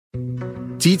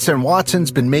Dietz and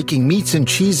Watson's been making meats and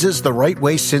cheeses the right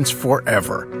way since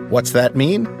forever. What's that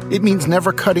mean? It means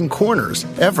never cutting corners,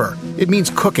 ever. It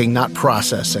means cooking, not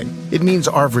processing. It means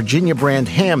our Virginia brand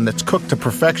ham that's cooked to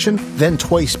perfection, then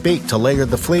twice baked to layer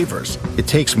the flavors. It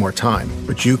takes more time,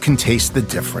 but you can taste the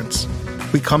difference.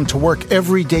 We come to work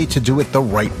every day to do it the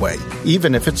right way,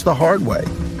 even if it's the hard way.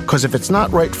 Because if it's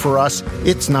not right for us,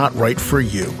 it's not right for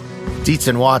you. Dietz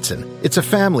and Watson, it's a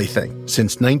family thing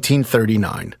since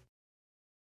 1939.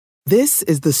 This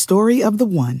is the story of the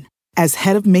one. As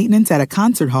head of maintenance at a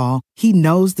concert hall, he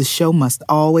knows the show must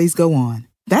always go on.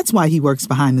 That's why he works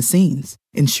behind the scenes,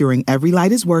 ensuring every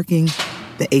light is working,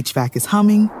 the HVAC is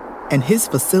humming, and his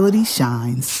facility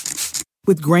shines.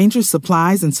 With Grainger's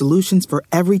supplies and solutions for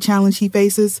every challenge he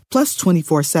faces, plus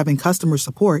 24/7 customer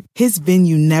support, his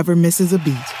venue never misses a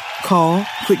beat. Call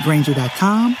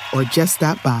quickgrainger.com or just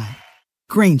stop by.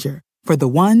 Grainger, for the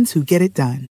ones who get it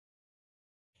done.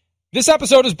 This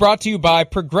episode is brought to you by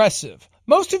Progressive.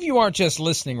 Most of you aren't just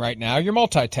listening right now, you're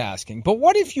multitasking. But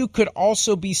what if you could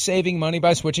also be saving money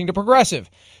by switching to Progressive?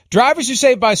 Drivers who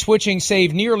save by switching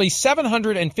save nearly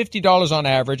 $750 on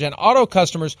average, and auto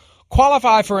customers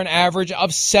qualify for an average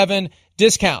of 7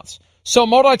 discounts. So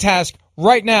multitask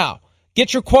right now.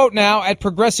 Get your quote now at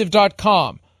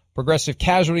Progressive.com. Progressive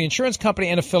Casualty Insurance Company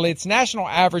and affiliates. National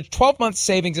average 12-month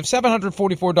savings of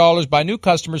 $744 by new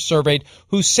customers surveyed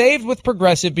who saved with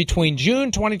Progressive between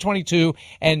June 2022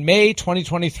 and May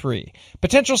 2023.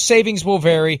 Potential savings will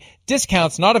vary.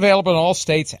 Discounts not available in all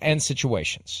states and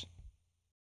situations.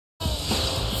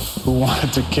 Who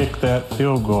wanted to kick that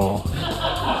field goal?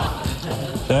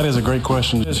 That is a great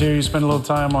question. Just here you spend a little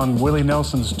time on Willie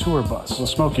Nelson's tour bus. A little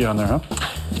smoky on there, huh?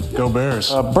 Go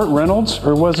Bears. Burt Reynolds,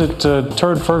 or was it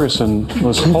Turd Ferguson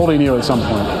was holding you at some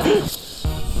point?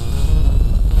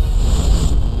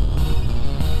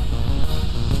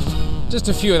 Just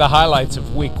a few of the highlights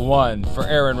of Week 1 for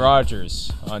Aaron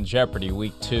Rodgers on Jeopardy!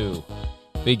 Week 2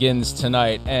 begins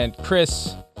tonight. And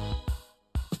Chris,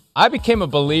 I became a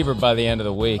believer by the end of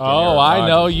the week. Oh, I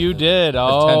know you did.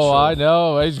 Oh, I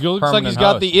know. It looks like he's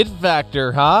got the it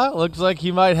factor, huh? Looks like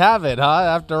he might have it,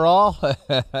 huh, after all?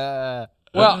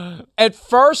 Well, at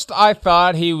first I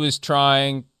thought he was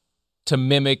trying to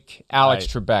mimic Alex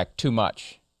Trebek too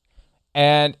much.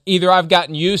 And either I've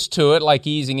gotten used to it, like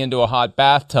easing into a hot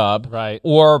bathtub,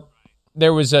 or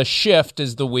there was a shift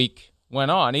as the week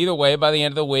went on. Either way, by the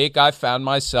end of the week, I found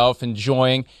myself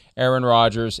enjoying Aaron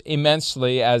Rodgers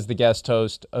immensely as the guest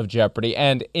host of Jeopardy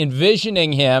and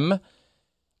envisioning him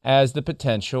as the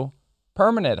potential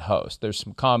permanent host. There's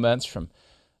some comments from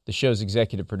the show's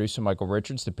executive producer, Michael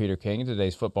Richards, to Peter King in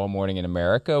today's Football Morning in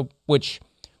America, which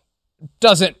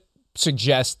doesn't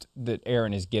suggest that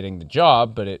Aaron is getting the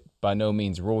job, but it by no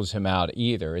means rules him out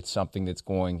either. It's something that's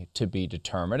going to be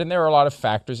determined, and there are a lot of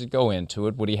factors that go into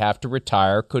it. Would he have to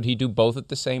retire? Could he do both at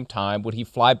the same time? Would he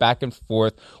fly back and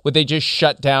forth? Would they just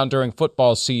shut down during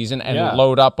football season and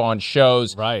load up on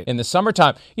shows in the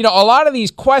summertime? You know, a lot of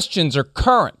these questions are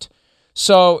current.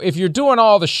 So if you're doing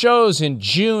all the shows in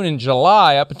June and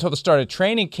July up until the start of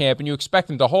training camp and you expect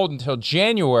them to hold until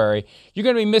January, you're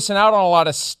going to be missing out on a lot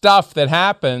of stuff that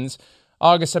happens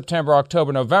August, September,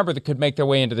 October, November that could make their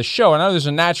way into the show. I know there's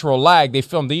a natural lag. They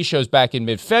filmed these shows back in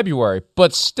mid-February,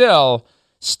 but still,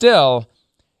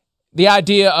 the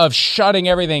idea of shutting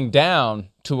everything down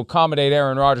to accommodate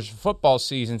Aaron Rodgers for football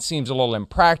season seems a little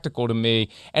impractical to me,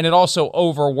 and it also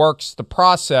overworks the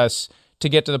process to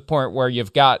get to the point where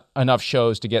you've got enough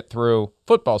shows to get through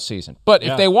football season. But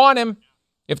if they want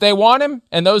him,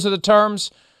 and those are the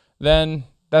terms, then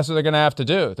that's what they're going to have to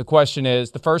do. The question is,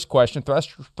 the first question,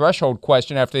 threshold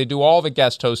question, after they do all the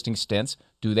guest hosting stints,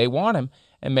 do they want him?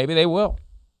 And maybe they will.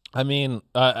 I mean,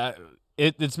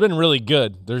 it's been really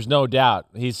good. There's no doubt.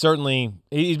 He's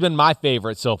been my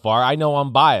favorite so far. I know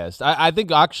I'm biased. I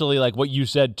think actually, like what you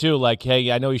said too, like,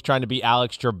 hey, I know he's trying to be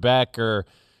Alex Trebek or,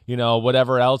 you know,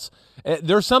 whatever else.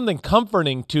 There's something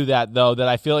comforting to that, though, that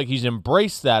I feel like he's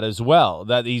embraced that as well,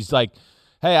 that he's like,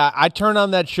 hey, I turn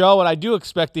on that show and I do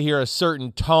expect to hear a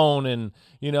certain tone and,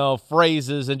 you know,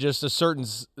 phrases and just a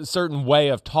certain way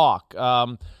of talk.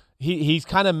 He's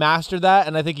kind of mastered that,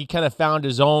 and I think he kind of found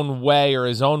his own way or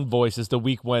his own voice as the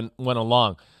week went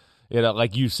along, you know,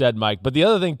 like you said, Mike. But the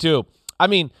other thing, too, I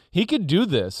mean, he could do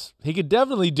this. He could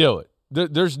definitely do it.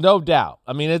 There's no doubt.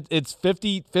 I mean, it's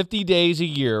 50 days a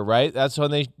year, right? That's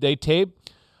when they tape.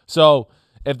 So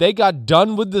if they got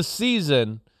done with the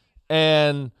season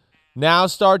and now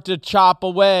start to chop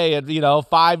away at, you know,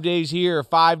 5 days here,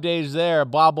 5 days there,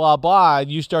 blah, blah, blah,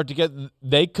 and you start to get,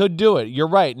 they could do it. You're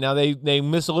right. Now they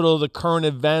miss a little of the current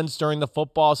events during the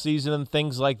football season and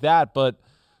things like that, but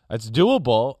It's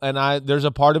doable, and there's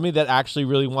a part of me that actually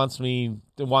really wants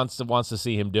to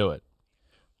see him do it.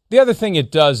 The other thing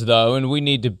it does, though, and we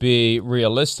need to be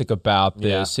realistic about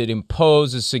this, it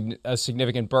imposes a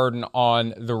significant burden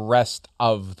on the rest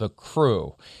of the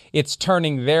crew. It's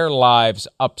turning their lives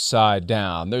upside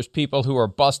down. There's people who are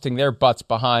busting their butts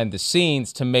behind the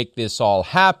scenes to make this all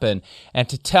happen, and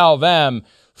to tell them,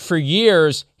 for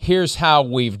years, here's how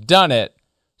we've done it.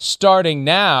 Starting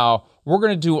now, we're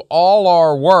going to do all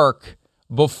our work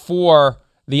before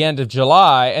the end of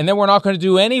July, and then we're not going to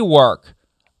do any work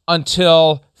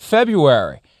until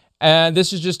February. And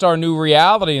this is just our new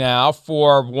reality now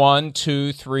for 1,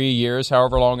 2, 3 years,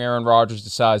 however long Aaron Rodgers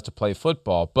decides to play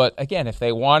football. But again, if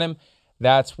they want him,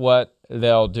 that's what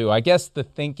they'll do. I guess the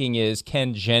thinking is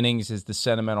Ken Jennings is the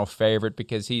sentimental favorite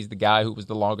because he's the guy who was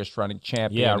the longest running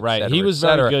champion. Yeah, right. Cetera, he was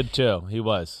very good too. He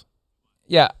was.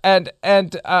 Yeah, and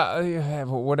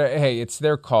hey, it's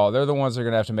their call. They're the ones that are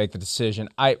going to have to make the decision.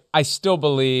 I still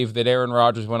believe that Aaron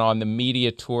Rodgers went on the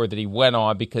media tour that he went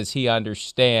on because he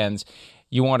understands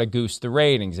you want to goose the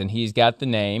ratings, and he's got the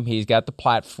name, he's got the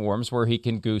platforms where he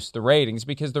can goose the ratings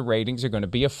because the ratings are going to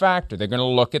be a factor. They're going to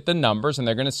look at the numbers, and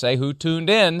they're going to say who tuned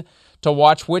in to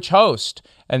watch which host,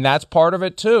 and that's part of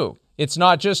it too. It's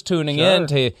not just tuning in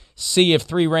to see if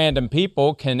 3 random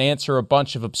people can answer a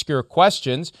bunch of obscure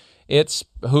questions. It's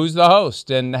who's the host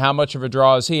and how much of a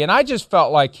draw is he. And I just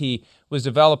felt like he was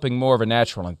developing more of a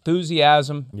natural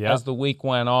enthusiasm as the week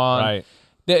went on. Right.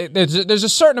 There's a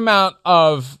certain amount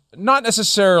of not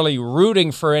necessarily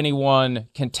rooting for any one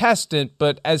contestant,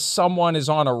 but as someone is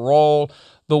on a roll,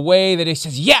 the way that he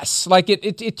says yes, like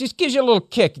it just gives you a little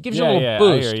kick, it gives you a little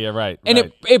boost. I hear you, right.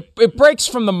 And it breaks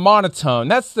from the monotone.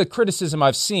 That's the criticism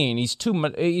I've seen. He's too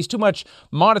much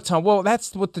monotone. Well,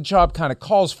 that's what the job kind of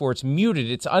calls for. It's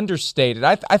muted. It's understated.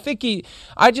 I think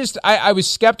I was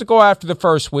skeptical after the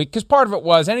first week because part of it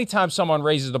was anytime someone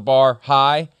raises the bar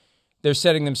high, they're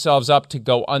setting themselves up to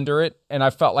go under it, and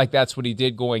I felt like that's what he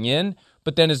did going in.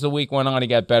 But then as the week went on, he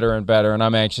got better and better, and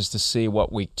I'm anxious to see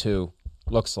what week 2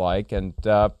 looks like. And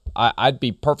I'd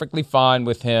be perfectly fine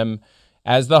with him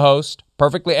as the host.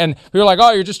 Perfectly. And people are like,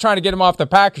 oh, you're just trying to get him off the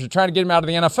Packers. You're trying to get him out of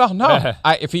the NFL. No.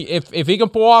 If he can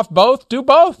pull off both, do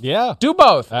both. Yeah. Do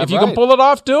both. If you can pull it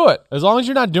off, do it. As long as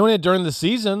you're not doing it during the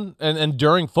season and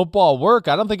during football work,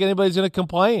 I don't think anybody's going to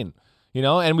complain.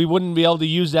 And we wouldn't be able to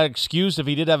use that excuse if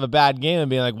he did have a bad game and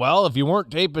be like, well, if you weren't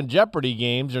taping Jeopardy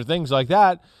games or things like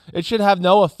that, it should have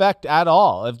no effect at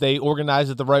all if they organize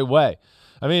it the right way.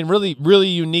 I mean, really, really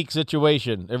unique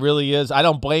situation. It really is. I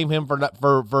don't blame him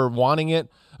for wanting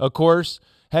it, of course.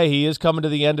 Hey, he is coming to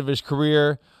the end of his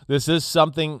career. This is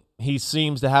something he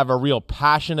seems to have a real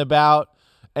passion about.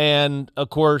 And, of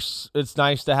course, it's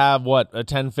nice to have, a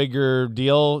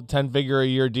 10-figure a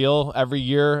year deal every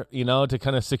year, to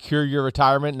kind of secure your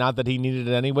retirement. Not that he needed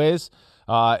it anyways.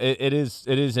 It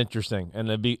is interesting, and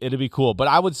it'd be cool. But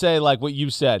I would say, like what you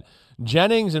said,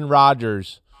 Jennings and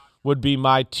Rodgers would be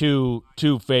my two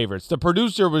favorites. The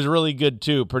producer was really good,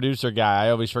 too, producer guy. I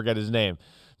always forget his name.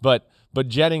 But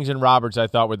Jennings and Roberts, I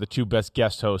thought, were the 2 best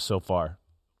guest hosts so far.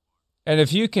 And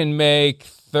if you can make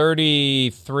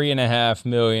 $33.5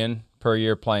 million per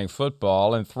year playing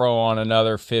football and throw on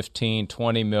another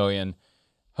 $15-20 million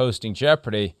hosting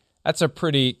Jeopardy, that's a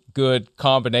pretty good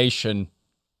combination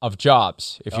of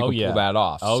jobs if you can pull that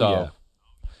off.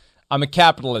 I'm a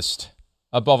capitalist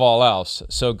above all else,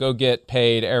 so go get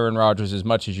paid Aaron Rodgers as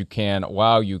much as you can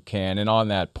while you can. And on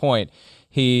that point,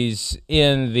 he's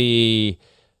in the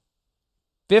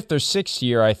 5th or 6th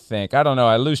year, I think. I don't know.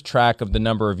 I lose track of the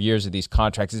number of years of these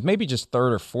contracts. It's maybe just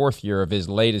 3rd or 4th year of his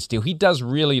latest deal. He does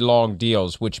really long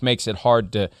deals, which makes it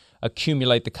hard to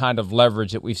accumulate the kind of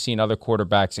leverage that we've seen other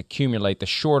quarterbacks accumulate. The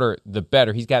shorter, the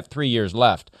better. He's got 3 years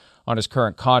left on his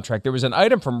current contract. There was an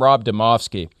item from Rob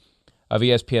Demovsky of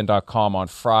ESPN.com on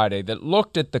Friday that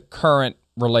looked at the current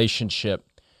relationship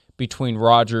between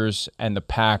Rodgers and the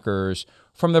Packers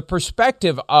from the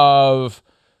perspective of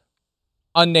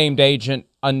unnamed agent,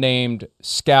 unnamed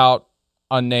scout,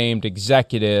 unnamed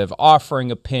executive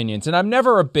offering opinions. And I'm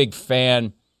never a big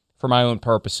fan, for my own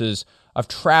purposes, of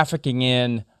trafficking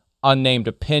in unnamed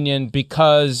opinion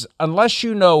because unless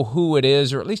you know who it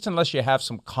is, or at least unless you have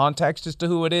some context as to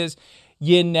who it is,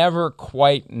 you never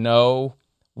quite know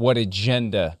what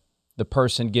agenda the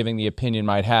person giving the opinion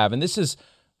might have. And this is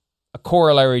a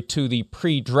corollary to the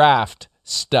pre-draft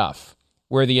stuff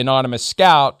where the anonymous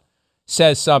scout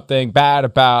says something bad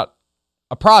about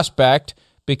a prospect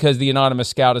because the anonymous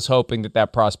scout is hoping that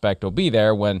that prospect will be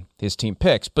there when his team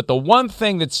picks. But the one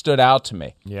thing that stood out to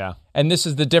me, and this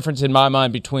is the difference in my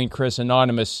mind between Chris'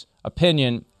 anonymous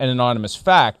opinion and anonymous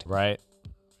fact, right?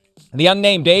 The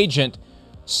unnamed agent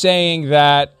saying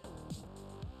that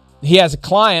he has a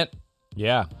client.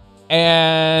 Yeah.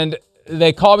 And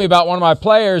they called me about one of my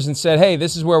players and said, hey,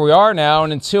 this is where we are now,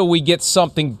 and until we get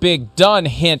something big done,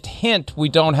 hint, hint, we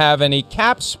don't have any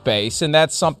cap space, and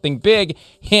that's something big,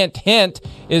 hint, hint,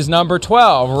 is number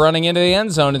 12, running into the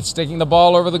end zone and sticking the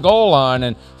ball over the goal line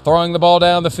and throwing the ball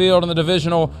down the field in the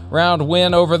divisional round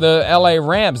win over the LA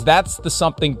Rams. That's the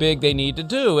something big they need to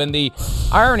do. And the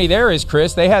irony there is,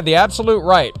 Chris, they had the absolute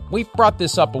right. We brought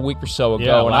this up a week or so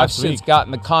ago, and I've since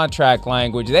gotten the contract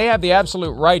language. They have the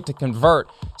absolute right to convert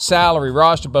salary,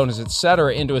 roster bonus,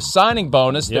 etc., into a signing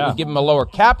bonus that would give them a lower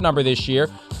cap number this year.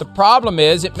 The problem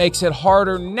is it makes it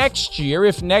harder next year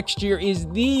if next year is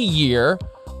the year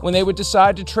when they would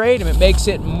decide to trade him. It makes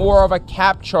it more of a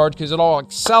cap charge because it all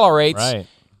accelerates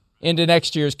into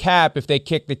next year's cap if they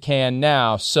kick the can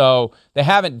now. So they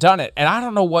haven't done it. And I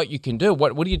don't know what you can do.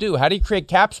 What do you do? How do you create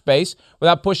cap space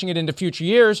without pushing it into future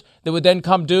years that would then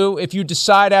come due if you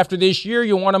decide after this year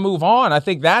you want to move on? I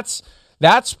think that's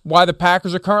why the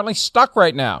Packers are currently stuck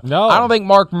right now. No. I don't think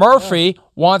Mark Murphy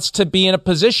wants to be in a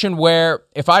position where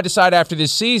if I decide after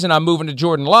this season I'm moving to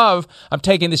Jordan Love, I'm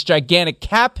taking this gigantic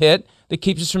cap hit that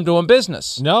keeps us from doing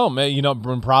business. No,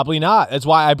 probably not. That's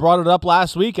why I brought it up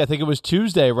last week. I think it was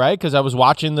Tuesday, right? Because I was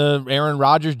watching the Aaron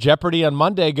Rodgers Jeopardy on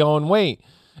Monday going, wait,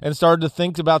 and started to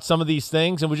think about some of these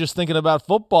things and was just thinking about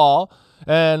football.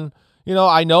 And,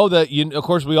 I know that, of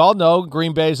course, we all know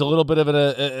Green Bay is a little bit of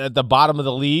at the bottom of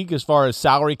the league as far as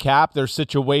salary cap, their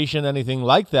situation, anything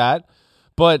like that.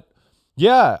 But,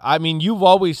 yeah, I mean, you've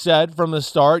always said from the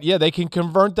start, they can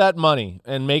convert that money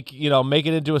and make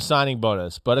it into a signing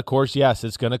bonus. But, of course, yes,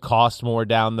 it's going to cost more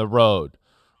down the road.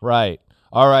 Right.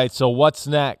 All right, so what's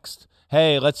next?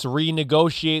 Hey, let's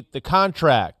renegotiate the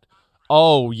contract.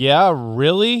 Oh, yeah,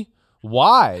 really?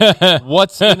 Why?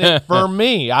 What's in it for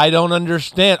me? I don't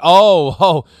understand.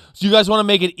 Oh, so you guys want to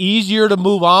make it easier to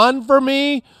move on for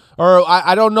me? Or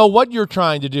I don't know what you're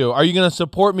trying to do. Are you going to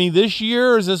support me this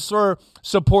year? Or is this for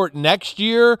support next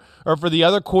year? Or for the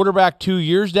other quarterback 2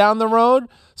 years down the road?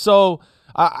 So,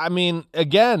 I mean,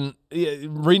 again,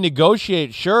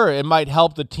 renegotiate, sure, it might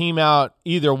help the team out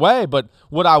either way. But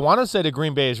what I want to say to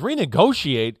Green Bay is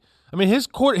renegotiate. I mean, his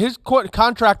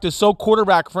contract is so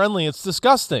quarterback-friendly, it's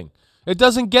disgusting. It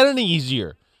doesn't get any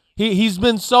easier. He's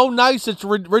been so nice, it's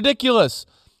ridiculous.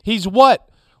 He's what?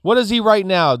 What is he right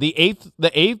now? The eighth,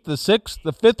 the sixth,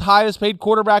 the fifth highest paid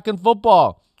quarterback in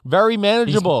football. Very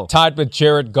manageable. He's tied with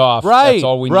Jared Goff. Right. That's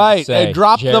all we need to say. And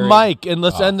drop the mic and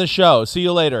let's end the show. See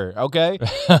you later. Okay.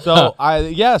 So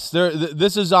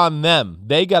this is on them.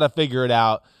 They got to figure it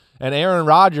out. And Aaron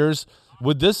Rodgers,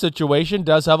 with this situation,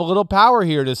 does have a little power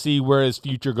here to see where his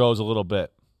future goes a little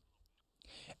bit.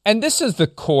 And this is the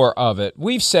core of it.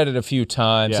 We've said it a few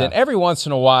times, and every once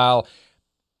in a while,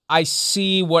 I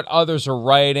see what others are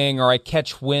writing or I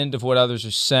catch wind of what others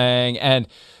are saying, and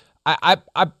I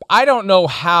don't know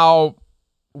how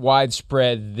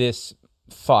widespread this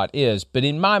thought is, but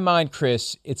in my mind,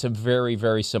 Chris, it's a very,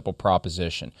 very simple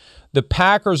proposition. The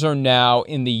Packers are now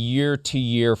in the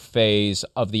year-to-year phase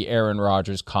of the Aaron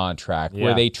Rodgers contract,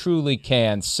 where they truly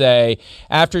can say,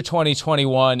 after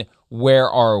 2021, where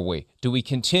are we? Do we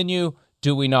continue?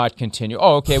 Do we not continue?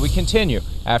 Oh, okay, we continue.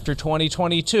 After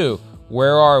 2022,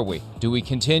 where are we? Do we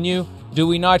continue? Do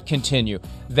we not continue?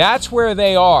 That's where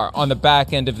they are on the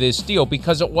back end of this deal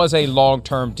because it was a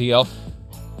long-term deal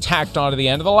tacked onto the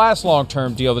end of the last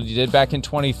long-term deal that he did back in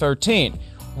 2013.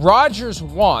 Rodgers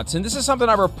wants, and this is something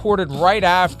I reported right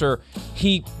after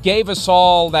he gave us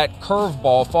all that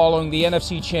curveball following the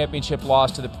NFC Championship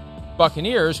loss to the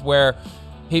Buccaneers, where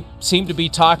he seemed to be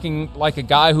talking like a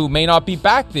guy who may not be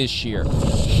back this year.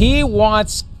 He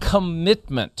wants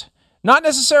commitment. Not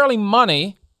necessarily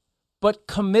money, but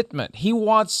commitment. He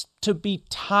wants to be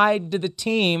tied to the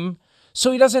team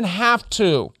so he doesn't have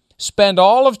to spend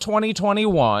all of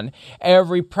 2021,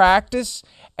 every practice,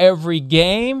 every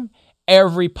game,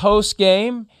 every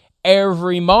post-game,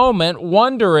 every moment,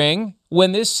 wondering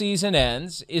when this season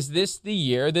ends, is this the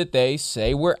year that they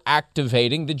say we're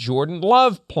activating the Jordan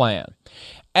Love plan?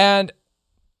 And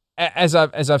as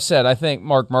I've said, I think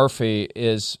Mark Murphy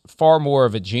is far more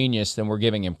of a genius than we're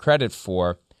giving him credit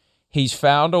for. He's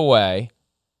found a way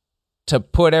to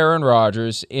put Aaron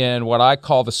Rodgers in what I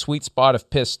call the sweet spot of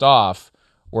pissed off,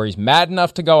 where he's mad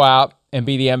enough to go out and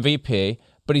be the MVP,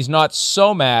 but he's not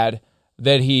so mad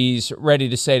that he's ready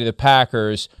to say to the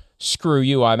Packers, screw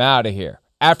you, I'm out of here.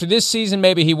 After this season,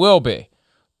 maybe he will be.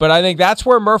 But I think that's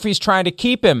where Murphy's trying to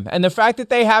keep him. And the fact that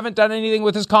they haven't done anything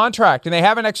with his contract and they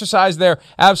haven't exercised their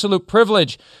absolute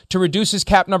privilege to reduce his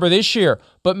cap number this year,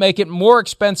 but make it more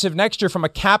expensive next year from a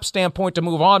cap standpoint to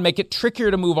move on, make it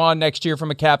trickier to move on next year from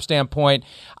a cap standpoint.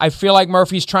 I feel like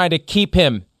Murphy's trying to keep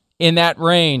him in that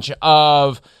range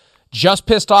of just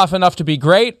pissed off enough to be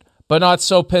great, but not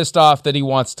so pissed off that he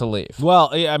wants to leave. Well,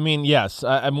 I mean, yes.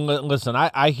 Listen,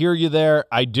 I hear you there.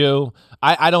 I do.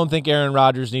 I don't think Aaron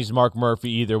Rodgers needs Mark Murphy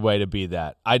either way to be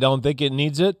that. I don't think it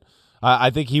needs it.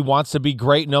 I think he wants to be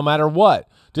great no matter what.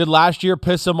 Did last year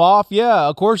piss him off? Yeah,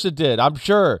 of course it did. I'm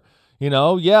sure.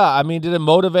 Yeah. I mean, did it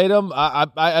motivate him? I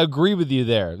agree with you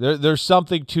there. There's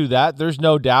something to that. There's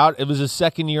no doubt. It was his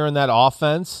second year in that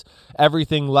offense.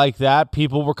 Everything like that.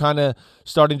 People were kind of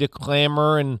starting to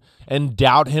clamor and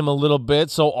doubt him a little bit.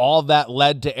 So all that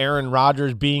led to Aaron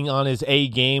Rodgers being on his A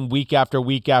game week after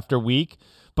week after week.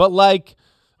 But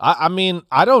I mean,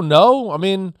 I don't know. I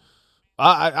mean,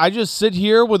 I just sit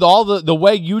here with all the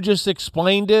way you just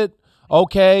explained it.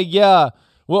 Okay, yeah.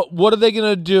 Well, what are they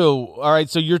going to do? All right,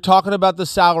 so you're talking about the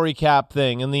salary cap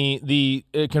thing and the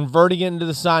converting it into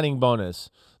the signing bonus.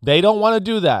 They don't want to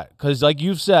do that because, like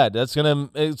you've said, it's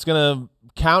gonna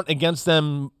count against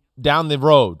them down the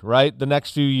road, right? The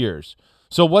next few years.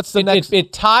 So what's the next?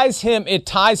 It ties him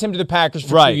to the Packers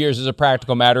for 2 years as a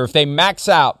practical matter. If they max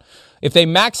out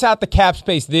the cap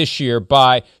space this year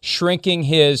by shrinking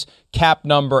his cap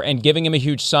number and giving him a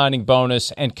huge signing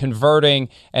bonus and converting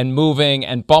and moving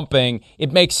and bumping,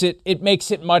 it makes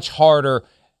it much harder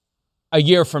a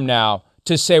year from now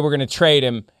to say we're going to trade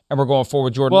him and we're going forward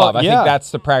with Jordan Love. I think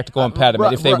that's the practical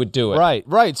impediment if they would do it.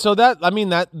 Right. So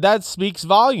that speaks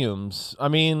volumes. I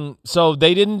mean, so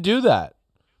they didn't do that.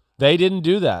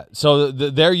 So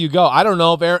there you go. I don't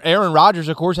know if Aaron Rodgers,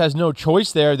 of course, has no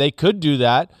choice there. They could do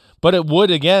that, but it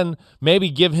would, again, maybe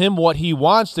give him what he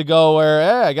wants to go where,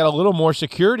 hey, I got a little more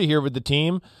security here with the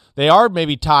team. They are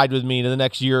maybe tied with me to the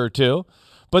next year or two.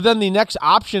 But then the next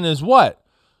option is what?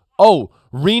 Oh,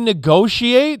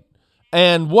 renegotiate?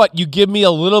 And what, you give me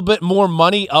a little bit more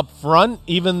money up front,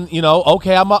 even,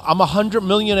 okay, I'm a $100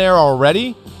 millionaire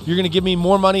already. You're going to give me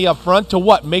more money up front to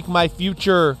what? Make my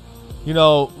future,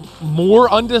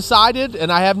 more undecided and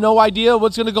I have no idea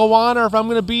what's going to go on or if I'm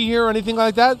going to be here or anything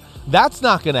like that? That's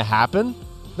not going to happen.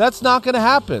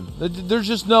 There's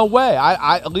just no way.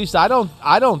 At least I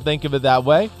don't think of it that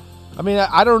way. I mean,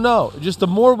 I don't know. Just the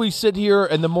more we sit here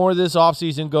and the more this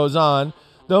offseason goes on,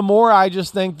 the more I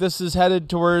just think this is headed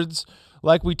towards,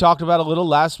 like we talked about a little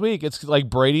last week, it's like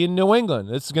Brady in New England.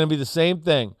 It's going to be the same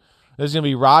thing. There's going to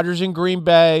be Rodgers in Green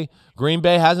Bay. Green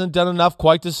Bay hasn't done enough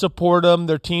quite to support him.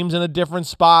 Their team's in a different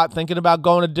spot, thinking about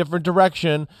going a different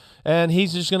direction. And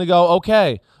he's just going to go,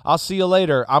 okay, I'll see you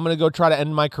later. I'm going to go try to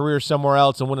end my career somewhere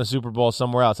else and win a Super Bowl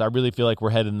somewhere else. I really feel like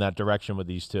we're headed in that direction with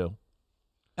these two.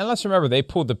 And let's remember, they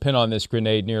pulled the pin on this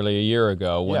grenade nearly a year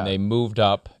ago when they moved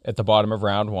up at the bottom of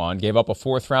round one, gave up a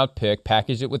fourth-round pick,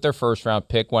 packaged it with their first-round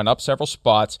pick, went up several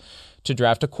spots to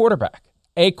draft a quarterback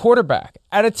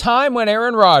at a time when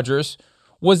Aaron Rodgers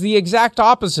was the exact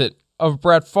opposite of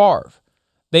Brett Favre.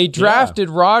 They drafted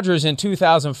Rodgers in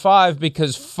 2005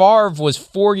 because Favre was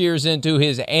 4 years into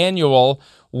his annual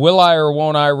will I or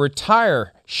won't I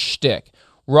retire shtick.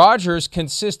 Rodgers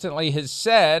consistently has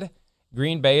said,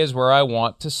 Green Bay is where I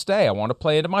want to stay. I want to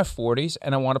play into my 40s,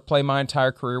 and I want to play my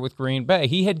entire career with Green Bay.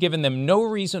 He had given them no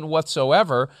reason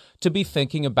whatsoever to be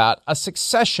thinking about a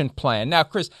succession plan. Now,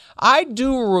 Chris, I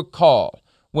do recall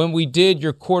when we did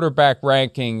your quarterback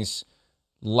rankings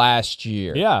last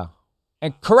year. Yeah.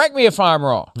 And correct me if I'm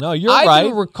wrong. No, you're right. I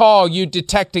do recall you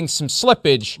detecting some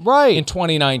slippage in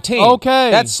 2019.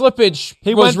 Okay. That slippage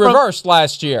was reversed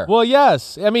last year. Well,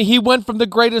 yes. I mean, he went from the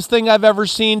greatest thing I've ever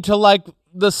seen to like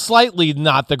the slightly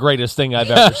not the greatest thing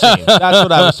I've ever seen. That's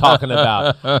what I was talking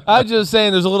about. I was just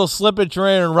saying there's a little slippage for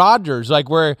Aaron Rodgers, like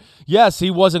where, yes,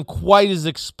 he wasn't quite as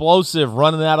explosive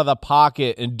running out of the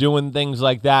pocket and doing things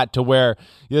like that to where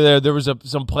there was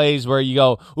some plays where you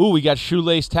go, ooh, we got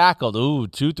shoelace tackled. Ooh,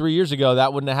 2-3 years ago,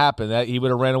 that wouldn't have happened. He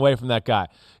would have ran away from that guy.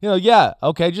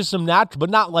 Okay, just some natural, but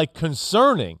not like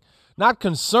concerning. Not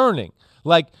concerning.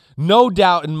 Like, no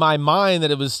doubt in my mind that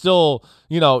it was still,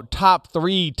 top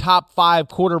 3, top 5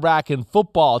 quarterback in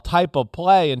football type of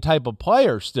play and type of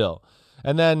player still.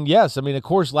 And then, yes, I mean, of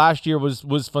course, last year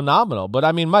was phenomenal. But,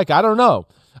 I mean, Mike, I don't know.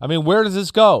 I mean, where does this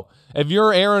go? If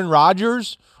you're Aaron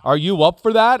Rodgers, are you up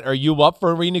for that? Are you up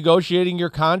for renegotiating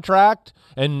your contract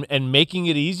and making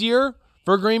it easier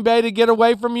for Green Bay to get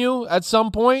away from you at some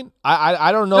point?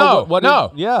 I don't know.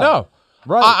 No.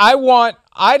 Right.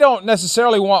 I don't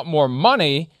necessarily want more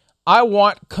money. I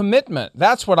want commitment.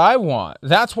 That's what I want.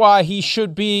 That's why he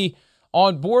should be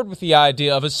on board with the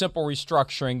idea of a simple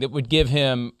restructuring that would give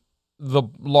him the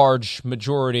large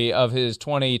majority of his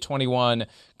 2021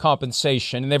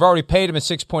 compensation. And they've already paid him a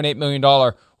 $6.8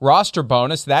 million roster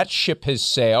bonus. That ship has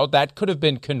sailed. That could have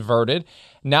been converted.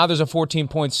 Now there's a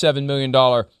 $14.7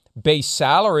 million base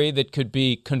salary that could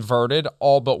be converted,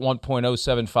 all but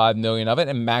 $1.075 million of it,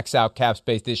 and max out cap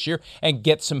space this year and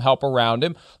get some help around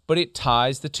him. But it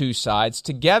ties the two sides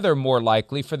together more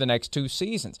likely for the next 2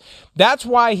 seasons. That's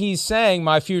why he's saying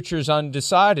my future's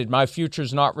undecided, my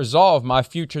future's not resolved, my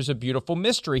future's a beautiful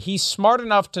mystery. He's smart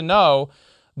enough to know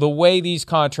the way these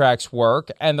contracts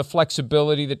work and the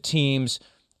flexibility that teams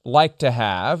like to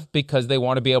have because they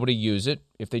want to be able to use it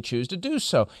if they choose to do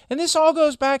so. And this all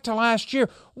goes back to last year.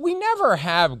 We never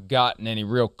have gotten any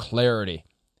real clarity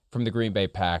from the Green Bay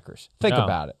Packers. Think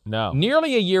about it. No.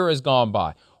 Nearly a year has gone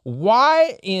by.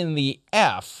 Why in the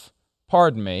F,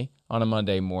 pardon me, on a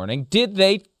Monday morning, did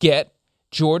they get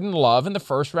Jordan Love in the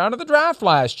first round of the draft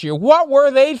last year? What were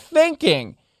they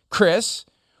thinking, Chris,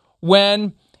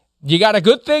 when you got a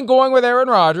good thing going with Aaron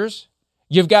Rodgers?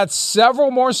 You've got several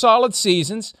more solid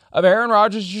seasons of Aaron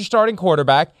Rodgers as your starting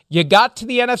quarterback. You got to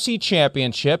the NFC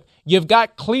Championship. You've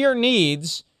got clear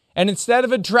needs. And instead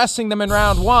of addressing them in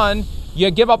round 1,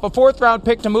 you give up a 4th-round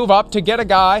pick to move up to get a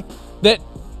guy that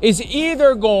is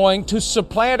either going to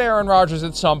supplant Aaron Rodgers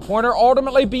at some point or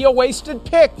ultimately be a wasted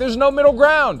pick. There's no middle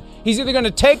ground. He's either going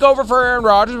to take over for Aaron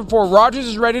Rodgers before Rodgers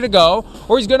is ready to go,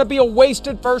 or he's going to be a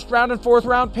wasted 1st-round and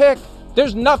 4th-round pick.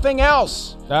 There's nothing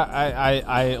else.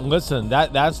 I listen.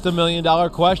 That's the $1 million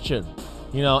question.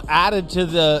 Added to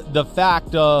the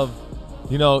fact of,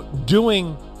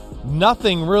 doing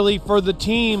nothing really for the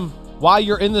team while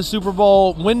you're in the Super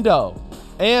Bowl window,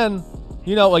 and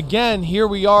again, here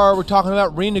we are. We're talking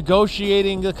about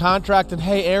renegotiating the contract, and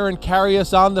hey, Aaron, carry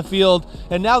us on the field.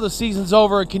 And now the season's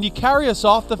over. Can you carry us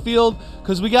off the field?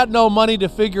 Because we got no money to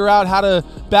figure out how to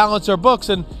balance our books.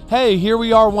 And hey, here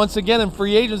we are once again in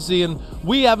free agency, and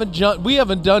we haven't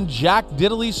done jack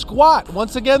diddly squat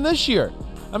once again this year.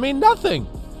 I mean, nothing.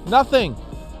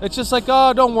 It's just like,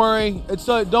 oh, don't worry.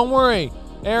 Don't worry,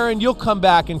 Aaron, you'll come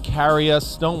back and carry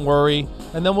us. Don't worry.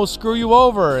 And then we'll screw you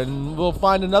over and we'll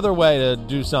find another way to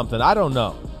do something. I don't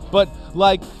know. But,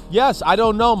 yes, I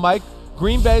don't know, Mike.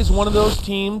 Green Bay is one of those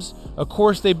teams. Of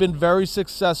course, they've been very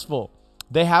successful.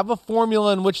 They have a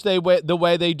formula in which the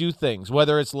way they do things,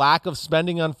 whether it's lack of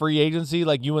spending on free agency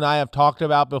like you and I have talked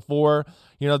about before.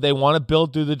 They want to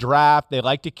build through the draft. They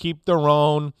like to keep their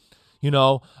own.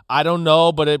 I don't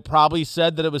know, but it probably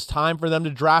said that it was time for them to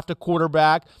draft a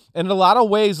quarterback. And in a lot of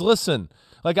ways, listen,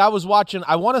 I was watching,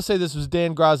 I want to say this was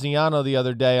Dan Graziano the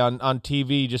other day on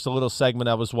TV, just a little segment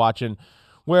I was watching,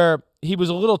 where he was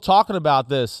a little talking about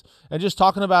this and just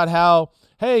talking about how,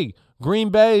 hey, Green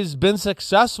Bay's been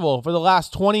successful for the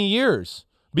last 20 years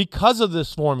because of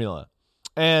this formula.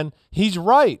 And he's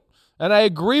right, and I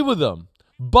agree with him.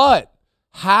 But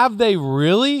have they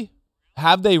really?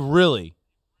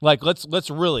 Let's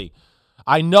really.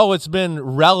 I know it's been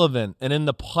relevant and in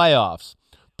the playoffs,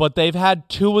 but they've had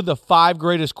 2 of the 5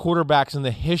 greatest quarterbacks in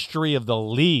the history of the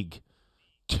league.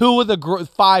 2 of the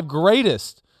 5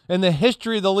 greatest in the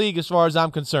history of the league as far as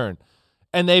I'm concerned.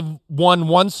 And they've won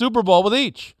 1 Super Bowl with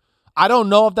each. I don't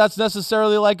know if that's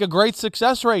necessarily a great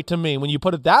success rate to me when you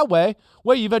put it that way.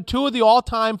 Wait, you've had 2 of the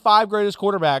all-time 5 greatest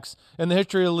quarterbacks in the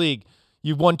history of the league.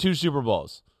 You've won 2 Super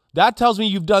Bowls. That tells me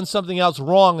you've done something else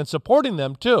wrong in supporting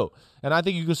them too. And I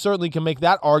think you certainly can make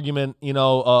that argument,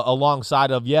 alongside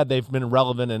of, they've been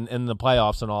relevant in the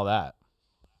playoffs and all that.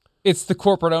 It's the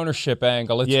corporate ownership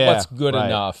angle. It's what's good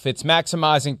enough. It's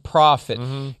maximizing profit.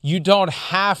 Mm-hmm. You don't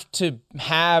have to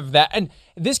have that. And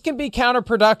this can be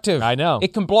counterproductive. I know.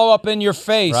 It can blow up in your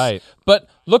face. Right. But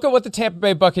look at what the Tampa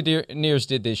Bay Buccaneers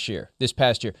did this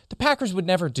past year. The Packers would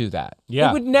never do that. Yeah,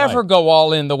 they would never go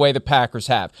all in the way the Packers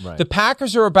have. Right. The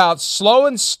Packers are about slow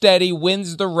and steady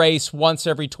wins the race once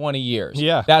every 20 years.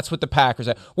 Yeah. That's what the Packers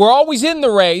have. We're always in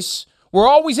the race,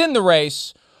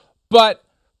 but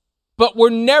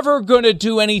we're never going to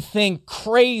do anything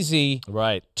crazy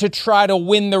to try to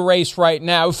win the race right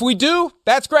now. If we do,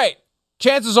 that's great.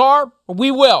 Chances are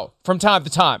we will from time to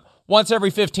time, once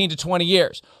every 15 to 20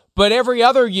 years. But every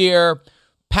other year,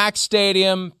 packed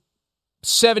stadium,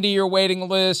 70-year waiting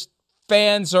list,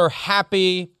 fans are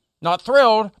happy, not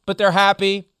thrilled, but they're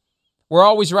happy. We're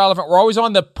always relevant. We're always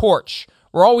on the porch.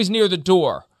 We're always near the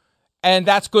door. And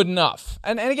that's good enough.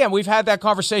 And again, we've had that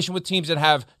conversation with teams that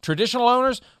have traditional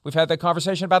owners. We've had that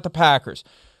conversation about the Packers.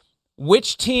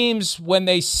 Which teams, when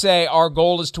they say our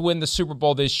goal is to win the Super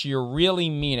Bowl this year, really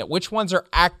mean it? Which ones are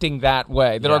acting that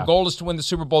way, that our goal is to win the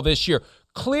Super Bowl this year?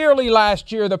 Clearly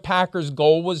last year, the Packers'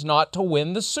 goal was not to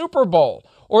win the Super Bowl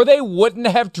or they wouldn't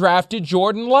have drafted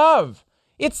Jordan Love.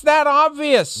 It's that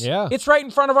obvious. Yeah. It's right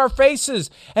in front of our faces.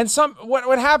 And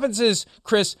what happens is,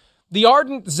 Chris, the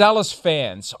ardent, zealous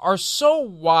fans are so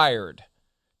wired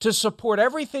to support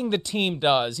everything the team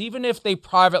does, even if they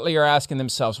privately are asking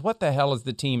themselves, what the hell is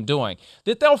the team doing?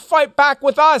 That they'll fight back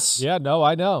with us. Yeah, no,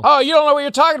 I know. Oh, you don't know what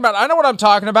you're talking about. I know what I'm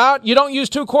talking about. You don't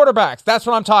use 2 quarterbacks. That's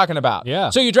what I'm talking about.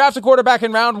 Yeah. So you draft a quarterback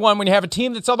in round 1 when you have a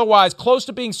team that's otherwise close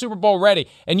to being Super Bowl ready.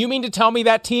 And you mean to tell me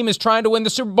that team is trying to win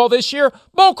the Super Bowl this year?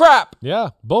 Bull crap.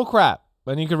 Yeah, bull crap.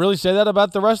 And you could really say that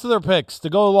about the rest of their picks to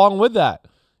go along with that.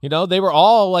 You know, they were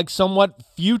all like somewhat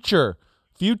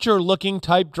future-looking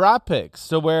type draft picks.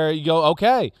 So where you go,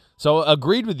 okay, so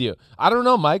agreed with you. I don't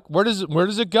know, Mike. Where does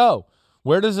it go?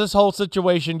 Where does this whole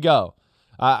situation go?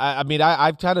 I mean,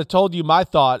 I've kind of told you my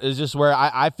thought is just where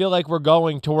I feel like we're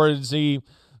going towards an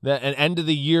end of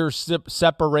the year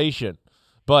separation.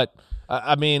 But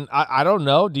I mean, I don't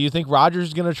know. Do you think Rodgers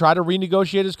is going to try to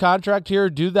renegotiate his contract here or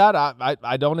do that?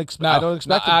 I don't expect him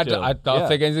to. I don't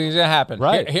think anything's going to happen.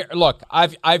 Right. Here, look,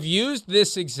 I've used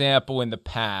this example in the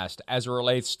past as it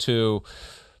relates to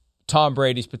Tom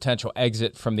Brady's potential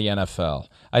exit from the NFL.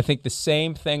 I think the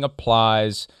same thing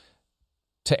applies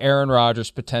to Aaron Rodgers'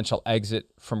 potential exit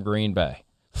from Green Bay.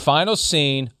 Final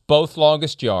scene, both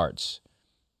longest yards.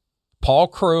 Paul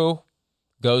Crewe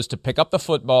goes to pick up the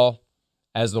football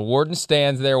as the warden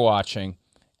stands there watching,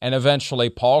 and eventually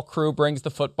Paul Crewe brings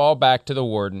the football back to the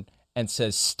warden and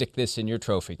says, stick this in your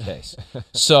trophy case.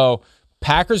 So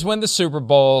Packers win the Super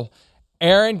Bowl,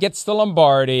 Aaron gets the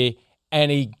Lombardi, and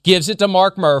he gives it to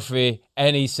Mark Murphy,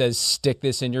 and he says, stick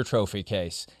this in your trophy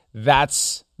case.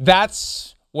 That's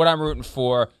what I'm rooting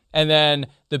for. And then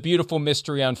the beautiful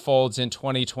mystery unfolds in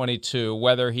 2022,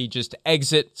 whether he just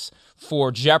exits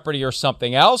for Jeopardy or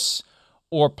something else,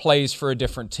 or plays for a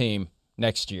different team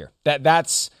next year.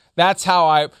 That's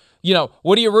how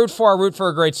what do you root for? I root for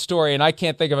a great story, and I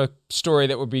can't think of a story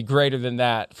that would be greater than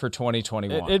that for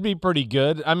 2021. It'd be pretty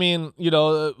good. I mean,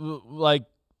 like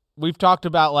we've talked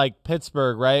about like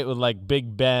Pittsburgh, right? With like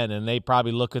Big Ben, and they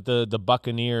probably look at the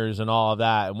Buccaneers and all of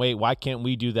that, and wait, why can't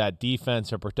we do that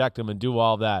defense or protect them and do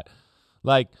all that?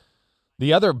 Like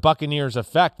the other Buccaneers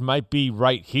effect might be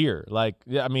right here. Like,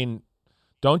 I mean,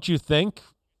 don't you think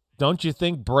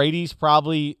Brady's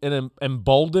probably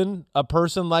emboldened a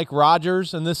person like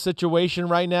Rodgers in this situation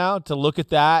right now to look at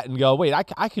that and go, wait,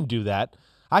 I can do that.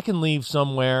 I can leave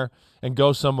somewhere and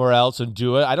go somewhere else and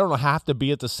do it. I don't have to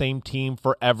be at the same team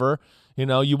forever.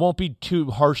 You won't be too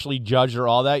harshly judged or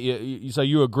all that. So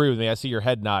you agree with me? I see your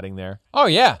head nodding there. Oh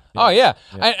yeah.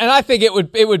 And I think it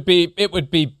would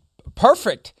be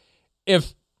perfect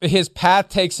if his path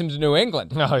takes him to New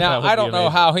England. Oh, now, I don't know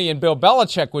how he and Bill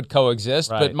Belichick would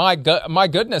coexist, right. But my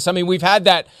goodness, I mean, we've had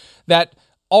that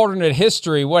alternate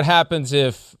history. What happens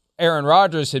if Aaron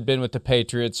Rodgers had been with the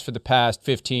Patriots for the past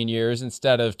 15 years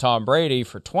instead of Tom Brady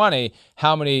for 20?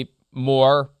 How many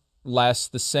more, less,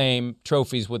 the same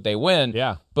trophies would they win?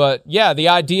 Yeah. But yeah, the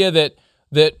idea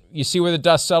that you see where the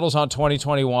dust settles on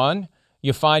 2021,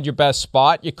 you find your best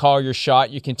spot, you call your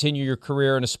shot, you continue your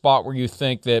career in a spot where you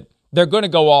think that they're going to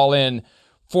go all in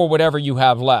for whatever you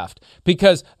have left.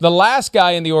 Because the last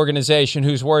guy in the organization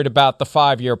who's worried about the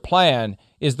 5-year plan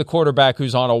is the quarterback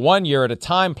who's on a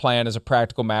 1-year-at-a-time plan as a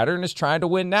practical matter and is trying to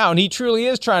win now. And he truly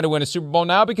is trying to win a Super Bowl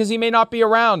now because he may not be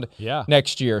around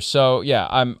next year. So, yeah,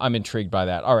 I'm intrigued by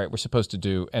that. All right, we're supposed to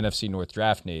do NFC North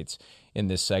draft needs in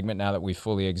this segment now that we've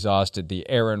fully exhausted the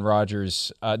Aaron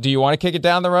Rodgers. Do you want to kick it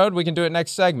down the road? We can do it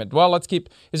next segment. Well, let's keep...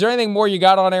 Is there anything more you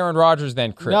got on Aaron Rodgers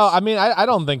then, Chris? No, I mean, I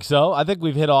don't think so. I think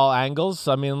we've hit all angles.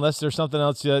 I mean, unless there's something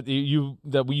else that you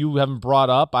haven't brought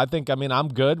up, I'm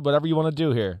good. Whatever you want to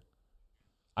do here.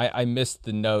 I missed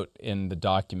the note in the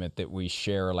document that we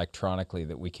share electronically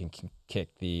that we can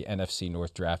kick the NFC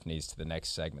North draft needs to the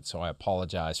next segment. So I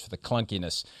apologize for the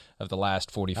clunkiness of the last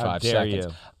 45 seconds.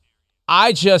 You.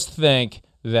 I just think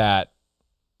that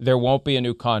there won't be a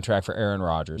new contract for Aaron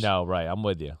Rodgers. No, right. I'm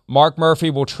with you. Mark Murphy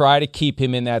will try to keep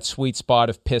him in that sweet spot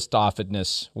of pissed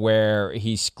offedness where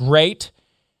he's great,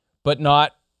 but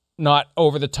not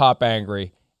over the top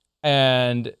angry.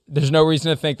 And there's no reason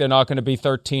to think they're not going to be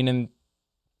 13-4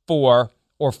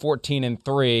 or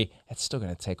 14-3. It's still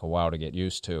going to take a while to get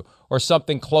used to, or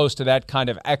something close to that kind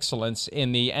of excellence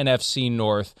in the NFC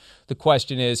North. The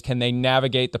question is, can they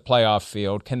navigate the playoff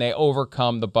field? Can they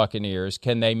overcome the Buccaneers?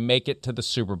 Can they make it to the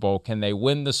Super Bowl? Can they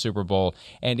win the Super Bowl?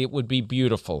 And it would be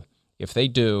beautiful if they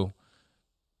do.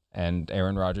 And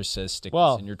Aaron Rodgers says, "Stick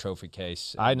this in your trophy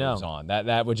case." I know. On.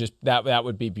 That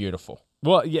would be beautiful.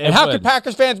 Well, yeah. And how could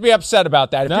Packers fans be upset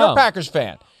about that? If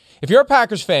you're a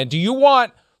Packers fan, do you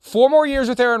want 4 more years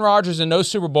with Aaron Rodgers and no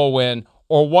Super Bowl win,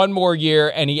 or one more year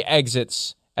and he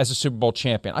exits as a Super Bowl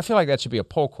champion? I feel like that should be a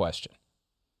poll question.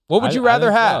 What would you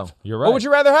rather have? So. You're right. What would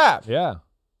you rather have? Yeah.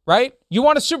 Right? You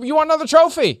want another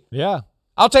trophy? Yeah.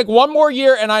 I'll take one more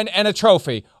year and a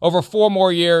trophy over 4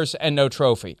 more years and no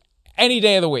trophy. Any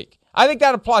day of the week. I think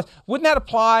that applies. Wouldn't that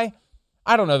apply?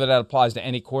 I don't know that applies to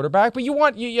any quarterback, but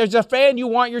as a fan, you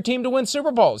want your team to win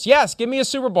Super Bowls. Yes, give me a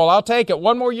Super Bowl. I'll take it.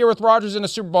 One more year with Rodgers in a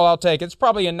Super Bowl, I'll take it. It's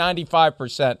probably a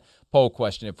 95% poll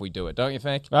question if we do it, don't you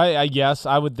think? Yes,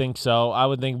 I would think so. I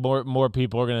would think more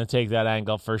people are going to take that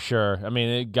angle for sure. I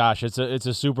mean, it's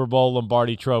a Super Bowl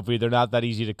Lombardi trophy. They're not that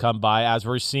easy to come by, as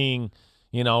we're seeing,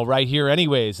 right here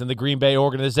anyways in the Green Bay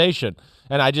organization.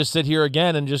 And I just sit here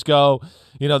again and just go,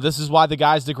 this is why the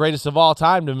guy's the greatest of all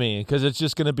time to me, because it's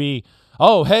just going to be,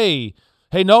 oh, hey,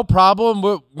 no problem.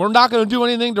 We're not going to do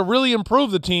anything to really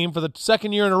improve the team for the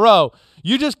second year in a row.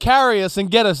 You just carry us and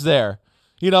get us there,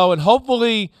 and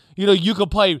hopefully, you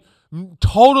could play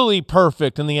totally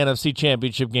perfect in the NFC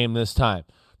Championship game this time.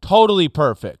 Totally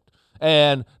perfect.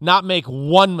 And not make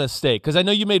one mistake. Because I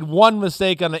know you made one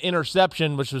mistake on the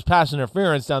interception, which was pass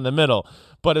interference down the middle.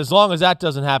 But as long as that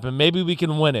doesn't happen, maybe we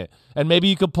can win it. And maybe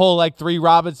you could pull like 3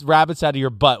 rabbits out of your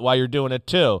butt while you're doing it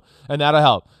too. And that'll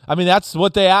help. I mean, that's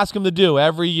what they ask him to do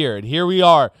every year. And here we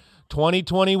are,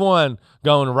 2021,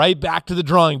 going right back to the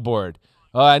drawing board.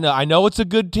 I know it's a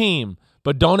good team,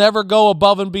 but don't ever go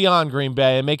above and beyond Green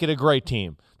Bay and make it a great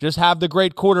team. Just have the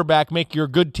great quarterback make your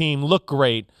good team look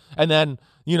great. And then,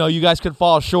 you guys can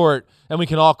fall short and we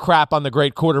can all crap on the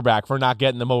great quarterback for not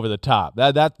getting them over the top.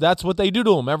 That's what they do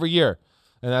to him every year.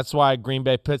 And that's why Green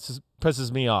Bay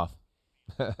pisses me off.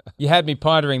 You had me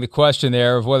pondering the question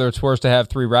there of whether it's worse to have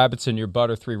 3 rabbits in your butt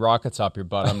or 3 rockets up your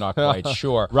butt. I'm not quite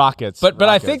sure. Rockets. But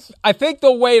I think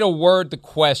the way to word the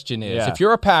question is, if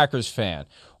you're a Packers fan,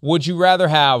 would you rather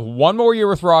have 1 more year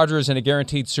with Rodgers and a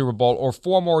guaranteed Super Bowl, or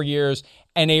 4 more years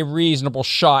and a reasonable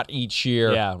shot each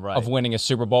year of winning a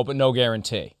Super Bowl, but no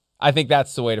guarantee? I think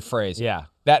that's the way to phrase it. Yeah.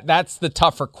 That's the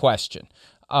tougher question.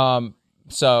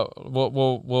 So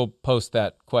we'll post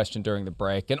that question during the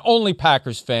break, and only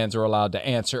Packers fans are allowed to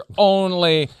answer.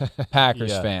 Only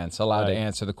Packers fans allowed to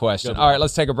answer the question. All right,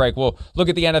 let's take a break. We'll look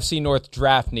at the NFC North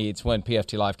draft needs when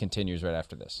PFT Live continues right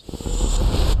after this.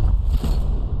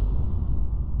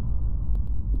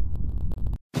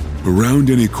 Around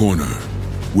any corner,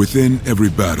 within every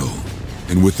battle,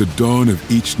 and with the dawn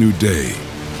of each new day,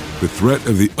 the threat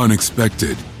of the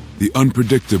unexpected, the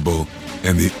unpredictable,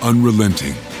 and the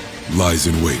unrelenting lies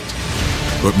in wait.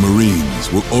 But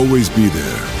Marines will always be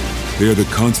there. They are the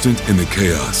constant in the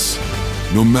chaos.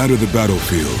 No matter the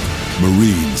battlefield,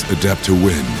 Marines adapt to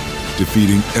win,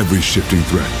 defeating every shifting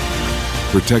threat,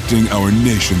 protecting our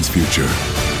nation's future.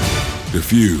 The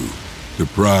few, the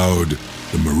proud,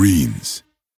 the Marines.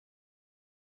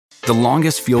 The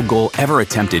longest field goal ever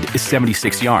attempted is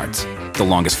 76 yards. The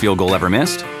longest field goal ever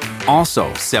missed?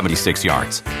 Also 76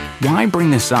 yards. Why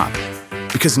bring this up?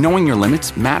 Because knowing your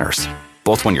limits matters,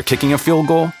 both when you're kicking a field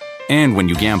goal and when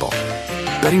you gamble.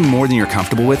 Betting more than you're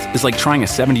comfortable with is like trying a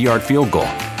 70-yard field goal.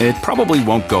 It probably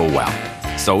won't go well.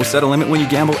 So set a limit when you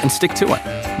gamble and stick to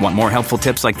it. Want more helpful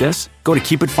tips like this? Go to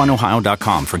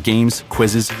keepitfunohio.com for games,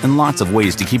 quizzes, and lots of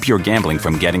ways to keep your gambling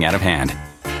from getting out of hand.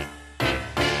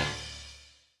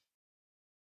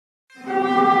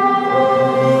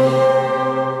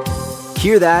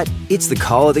 Hear that? It's the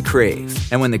call of the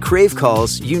Crave. And when the Crave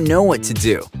calls, you know what to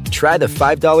do. Try the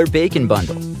 $5 Bacon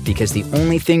Bundle, because the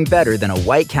only thing better than a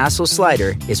White Castle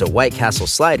slider is a White Castle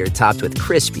slider topped with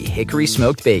crispy hickory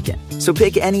smoked bacon. So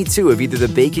pick any 2 of either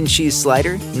the Bacon Cheese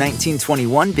Slider,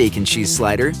 1921 Bacon Cheese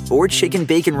Slider, or Chicken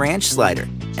Bacon Ranch Slider.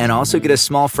 And also get a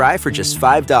small fry for just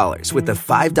 $5 with the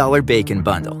 $5 Bacon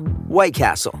Bundle. White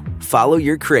Castle. Follow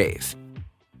your Crave.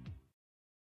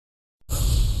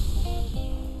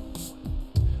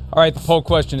 All right, the poll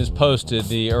question is posted.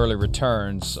 The early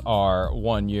returns are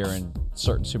 1 year and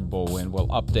certain Super Bowl win. We'll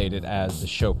update it as the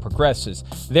show progresses.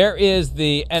 There is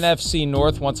the NFC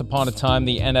North, once upon a time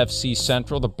the NFC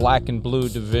Central, the black and blue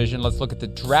division. Let's look at the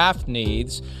draft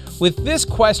needs, with this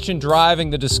question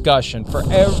driving the discussion for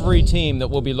every team that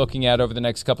we'll be looking at over the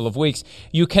next couple of weeks.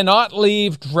 You cannot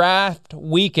leave draft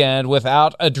weekend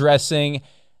without addressing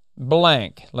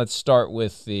blank. Let's start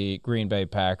with the Green Bay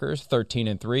Packers,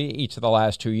 13-3 each of the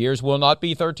last 2 years. Will not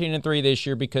be 13-3 this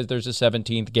year because there's a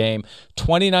 17th game.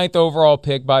 29th overall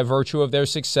pick by virtue of their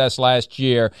success last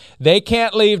year. They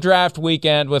can't leave draft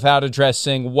weekend without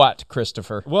addressing what,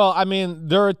 Christopher? Well, I mean,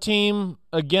 they're a team,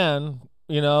 again,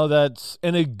 that's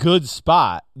in a good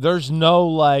spot. There's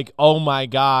no oh my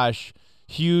gosh,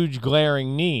 huge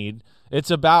glaring need.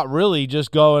 It's about really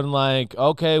just going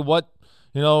okay, what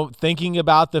thinking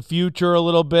about the future a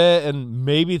little bit and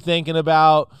maybe thinking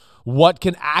about what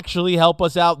can actually help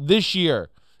us out this year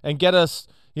and get us,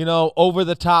 over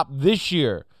the top this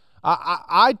year.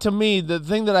 To me, the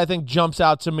thing that I think jumps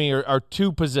out to me are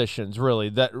two positions, really,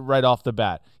 that right off the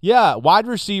bat. Yeah, wide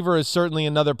receiver is certainly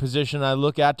another position I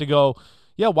look at to go,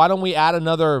 yeah, why don't we add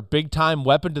another big-time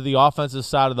weapon to the offensive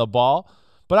side of the ball?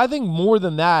 But I think more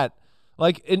than that,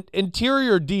 like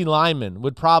interior D lineman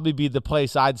would probably be the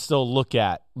place I'd still look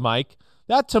at, Mike.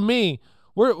 That, to me,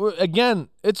 we're again,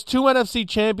 it's 2 NFC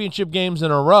championship games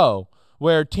in a row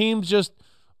where teams just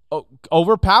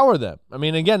overpower them. I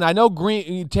mean, again, I know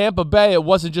Tampa Bay, it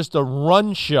wasn't just a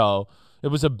run show. It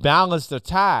was a balanced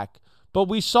attack. But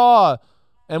we saw,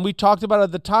 and we talked about it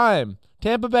at the time,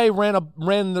 Tampa Bay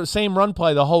ran the same run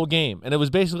play the whole game. And it was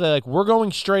basically like, we're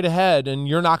going straight ahead, and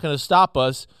you're not going to stop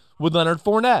us with Leonard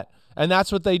Fournette. And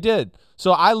that's what they did.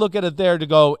 So I look at it there to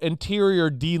go interior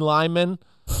D lineman,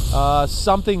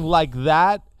 something like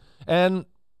that. And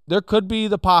there could be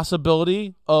the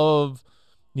possibility of,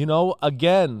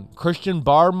 again, Christian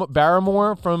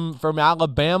Barmore from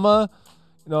Alabama,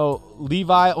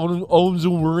 Levi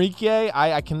Onwuzurike.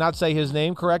 I cannot say his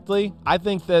name correctly. I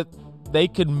think that they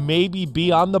could maybe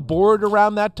be on the board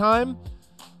around that time.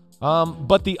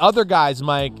 But the other guys,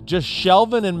 Mike, just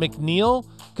Shelvin and McNeil,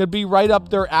 could be right up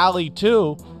their alley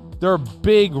too. They're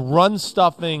big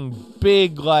run-stuffing,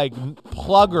 big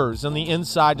pluggers on the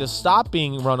inside to stop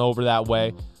being run over that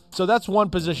way. So that's one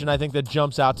position I think that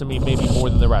jumps out to me maybe more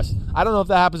than the rest. I don't know if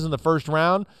that happens in the first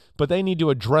round, but they need to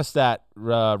address that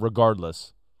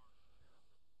regardless.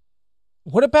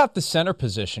 What about the center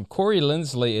position? Corey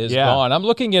Linsley is gone. I'm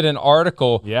looking at an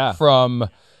article from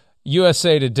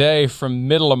USA Today from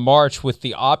middle of March with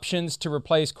the options to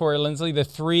replace Corey Linsley, the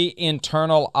 3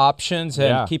 internal options,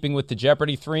 and keeping with the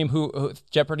Jeopardy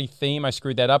theme, I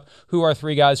screwed that up. Who are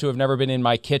 3 guys who have never been in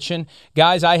my kitchen?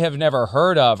 Guys I have never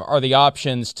heard of are the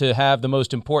options to have the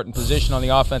most important position on the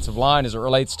offensive line as it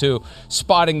relates to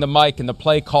spotting the mic and the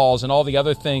play calls and all the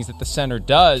other things that the center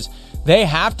does. They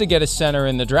have to get a center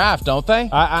in the draft, don't they?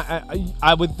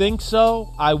 I would think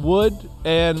so. I would.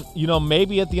 And,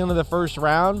 maybe at the end of the first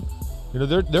round,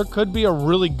 there could be a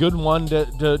really good one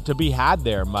to be had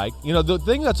there, Mike. The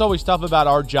thing that's always tough about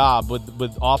our job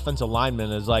with offensive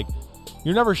linemen is,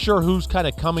 you're never sure who's kind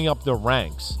of coming up the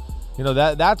ranks.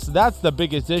 That's the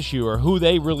biggest issue, or who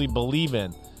they really believe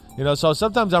in. So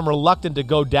sometimes I'm reluctant to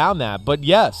go down that. But,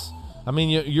 yes, I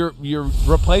mean, you're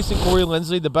replacing Corey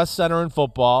Linsley, the best center in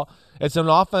football. It's an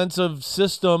offensive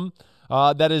system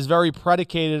that is very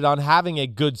predicated on having a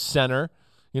good center.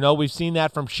 We've seen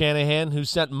that from Shanahan, who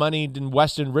sent money in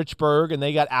Weston Richburg, and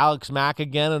they got Alex Mack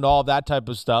again and all that type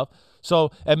of stuff.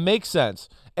 So it makes sense.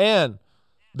 And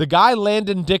the guy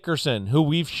Landon Dickerson, who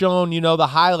we've shown, the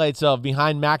highlights of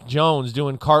behind Mac Jones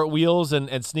doing cartwheels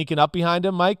and sneaking up behind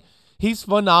him, Mike, he's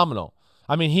phenomenal.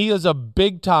 I mean, he is a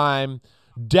big-time,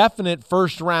 definite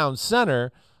first-round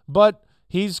center, but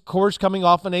he's, of course, coming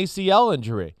off an ACL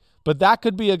injury. But that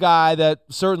could be a guy that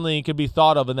certainly could be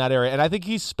thought of in that area. And I think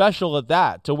he's special at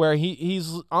that, to where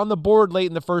he's on the board late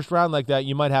in the first round like that.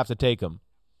 You might have to take him.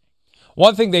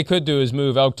 One thing they could do is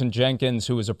move Elgton Jenkins,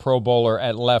 who was a Pro Bowler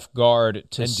at left guard,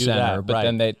 to center. But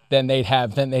then they'd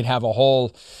have a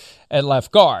hole at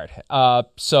left guard.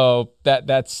 So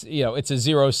that's it's a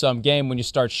zero-sum game when you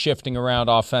start shifting around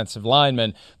offensive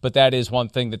linemen, but that is one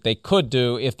thing that they could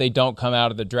do if they don't come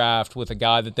out of the draft with a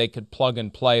guy that they could plug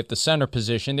and play at the center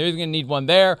position. They're either going to need one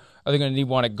there, or they're going to need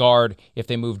one at guard if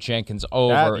they move Jenkins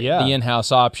over. The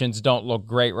in-house options don't look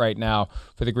great right now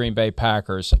for the Green Bay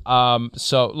Packers.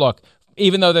 So, look,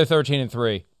 even though they're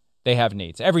 13-3, they have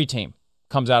needs. Every team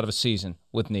comes out of a season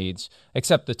with needs,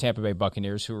 except the Tampa Bay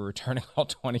Buccaneers, who are returning all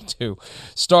 22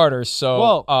 starters.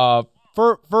 So,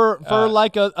 for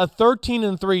like a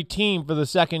 13-3 team for the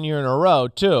second year in a row,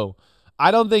 too,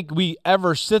 I don't think we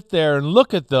ever sit there and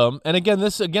look at them. And again,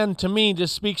 this to me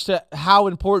just speaks to how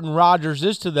important Rodgers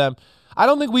is to them. I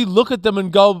don't think we look at them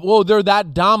and go, "Whoa, they're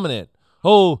that dominant.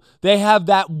 Oh, they have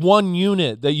that one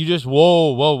unit that you just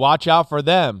whoa, watch out for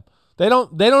them." They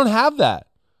don't have that.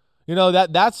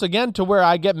 That's again to where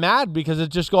I get mad, because it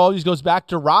just always goes back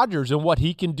to Rodgers and what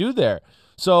he can do there.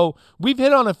 So we've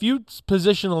hit on a few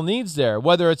positional needs there,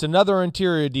 whether it's another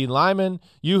interior D lineman,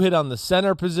 you hit on the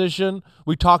center position.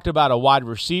 We talked about a wide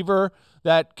receiver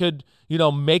that could,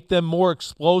 make them more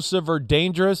explosive or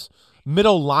dangerous.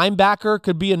 Middle linebacker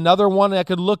could be another one I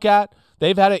could look at.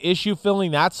 They've had an issue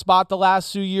filling that spot the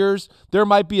last 2 years. There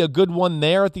might be a good one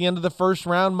there at the end of the first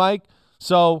round, Mike.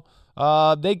 So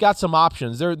they got some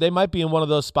options. They might be in one of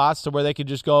those spots to where they could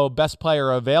just go best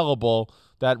player available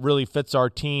that really fits our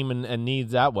team and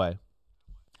needs that way.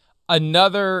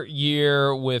 another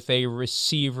year with a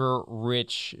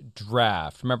receiver-rich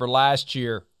draft. Remember last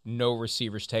year, no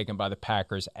receivers taken by the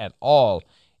Packers at all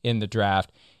in the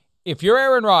draft. If you're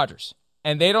Aaron Rodgers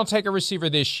and they don't take a receiver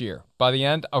this year by the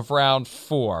end of round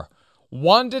 4,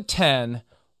 1 to 10,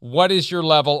 what is your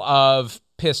level of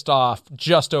pissed off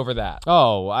just over that?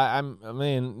 Oh, I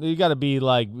mean, you got to be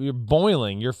like, you're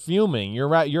boiling, you're fuming,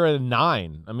 you're at a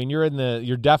 9. I mean,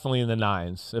 you're definitely in the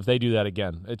 9s if they do that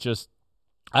again. It just,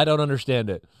 I don't understand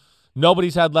it.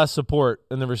 Nobody's had less support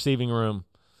in the receiving room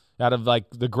out of like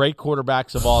the great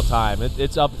quarterbacks of all time.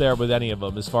 It's up there with any of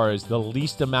them as far as the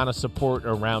least amount of support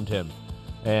around him,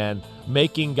 and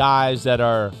making guys that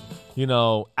are,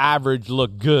 average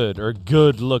look good, or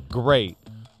good look great,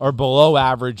 or below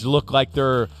average look like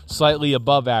they're slightly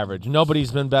above average.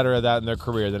 Nobody's been better at that in their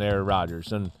career than Aaron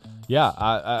Rodgers. And yeah,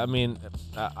 I mean,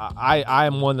 I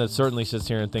am one that certainly sits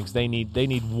here and thinks they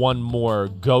need one more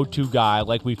go-to guy,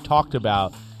 like we've talked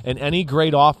about. And any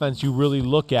great offense you really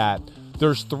look at,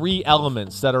 there's 3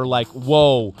 elements that are like,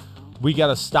 whoa, we got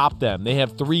to stop them. They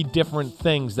have 3 different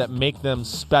things that make them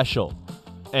special.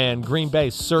 And Green Bay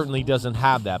certainly doesn't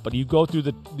have that. But you go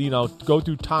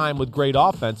through time with great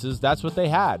offenses, that's what they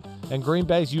had. And Green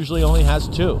Bay usually only has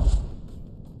 2.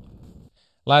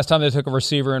 Last time they took a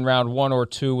receiver in round 1 or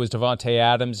 2 was Davante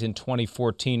Adams in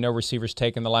 2014. No receivers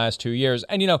taken the last 2 years.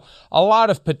 And, a lot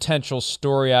of potential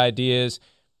story ideas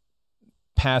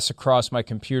pass across my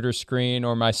computer screen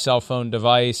or my cell phone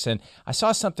device. And I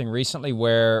saw something recently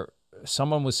where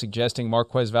someone was suggesting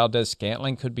Marquez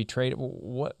Valdes-Scantling could be traded.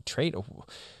 What trade?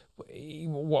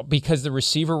 What, because the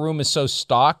receiver room is so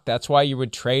stocked, that's why you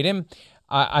would trade him?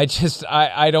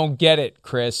 I don't get it,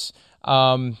 Chris.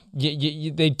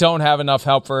 They don't have enough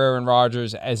help for Aaron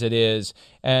Rodgers as it is,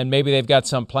 and maybe they've got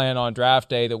some plan on draft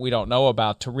day that we don't know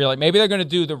about to really. Maybe they're going to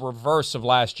do the reverse of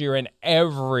last year, and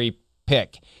every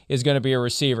pick is going to be a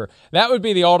receiver. That would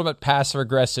be the ultimate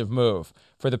passive-aggressive move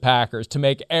for the Packers, to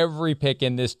make every pick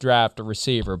in this draft a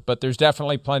receiver. But there's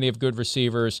definitely plenty of good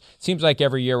receivers. Seems like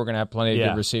every year we're going to have plenty of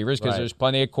good receivers because there's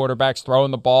plenty of quarterbacks throwing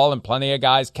the ball and plenty of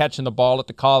guys catching the ball at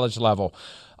the college level.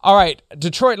 All right,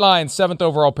 Detroit Lions, 7th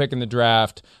overall pick in the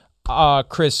draft.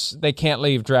 Chris, they can't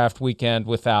leave draft weekend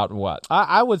without what?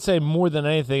 I would say more than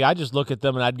anything, I just look at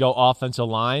them and I'd go offensive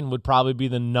line would probably be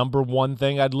the number one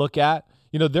thing I'd look at.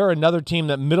 They're another team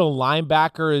that middle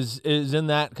linebacker is in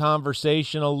that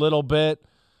conversation a little bit.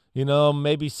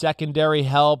 Maybe secondary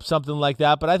help, something like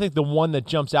that. But I think the one that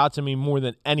jumps out to me more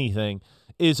than anything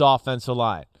is offensive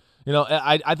line.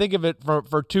 I think of it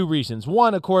for 2 reasons.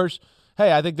 One, of course,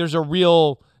 hey, I think there's a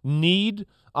real need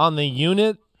on the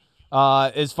unit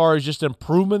as far as just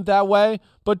improvement that way.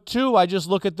 But 2, I just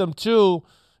look at them too,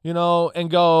 and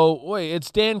go, wait,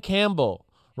 it's Dan Campbell,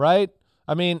 right?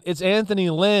 I mean, it's Anthony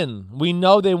Lynn. We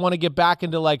know they want to get back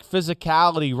into like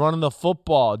physicality, running the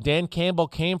football. Dan Campbell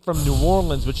came from New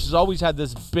Orleans, which has always had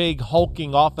this big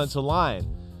hulking offensive line.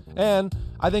 And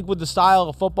I think with the style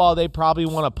of football they probably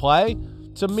want to play,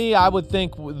 to me, I would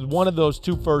think one of those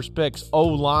 2 first picks,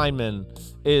 O-lineman,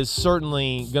 is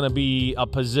certainly going to be a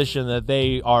position that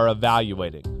they are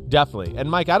evaluating. Definitely. And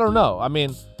Mike, I don't know. I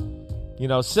mean,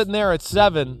 sitting there at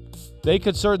 7, they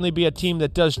could certainly be a team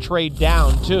that does trade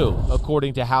down too,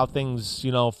 according to how things,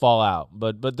 fall out.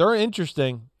 But they're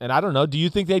interesting, and I don't know. Do you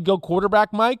think they'd go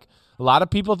quarterback, Mike? A lot of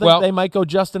people think they might go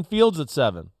Justin Fields at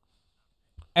 7.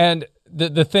 And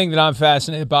the thing that I'm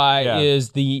fascinated by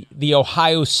is the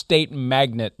Ohio State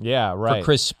magnet for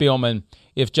Chris Spielman.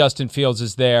 If Justin Fields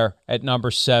is there at number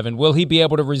 7, will he be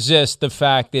able to resist the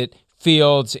fact that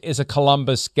Fields is a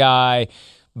Columbus guy,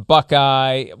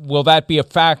 Buckeye? Will that be a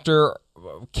factor?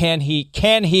 Can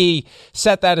he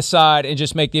set that aside and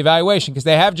just make the evaluation? Because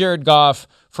they have Jared Goff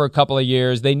for a couple of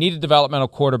years. They need a developmental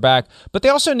quarterback, but they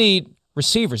also need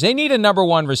receivers. They need a number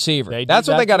 1 receiver. That's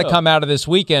what they got to come out of this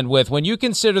weekend with. When you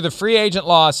consider the free agent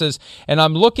losses, and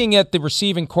I'm looking at the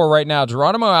receiving core right now,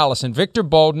 Geronimo Allison, Victor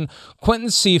Bolden,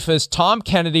 Quentin Cephas, Tom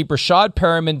Kennedy, Brashad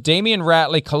Perriman, Damian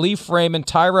Ratley, Khalif Raymond,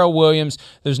 Tyrell Williams.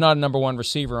 There's not a number 1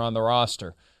 receiver on the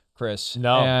roster, Chris.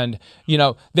 No. And,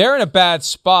 they're in a bad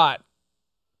spot.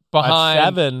 Behind at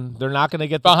 7, they're not going to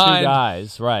get the 2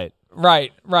 guys, right?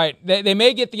 Right. They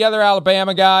may get the other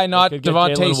Alabama guy, not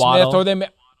Devontae Smith,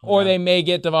 or they may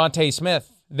get Devontae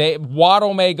Smith.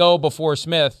 Waddle may go before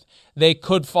Smith. They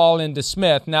could fall into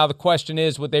Smith. Now the question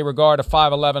is, would they regard a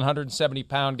 5'11",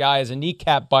 170-pound guy as a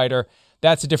kneecap biter?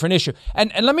 That's a different issue.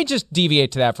 And let me just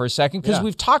deviate to that for a second, because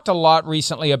we've talked a lot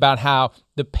recently about how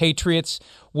the Patriots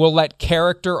will let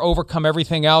character overcome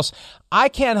everything else. I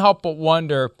can't help but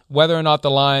wonder whether or not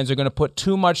the Lions are going to put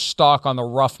too much stock on the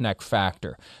roughneck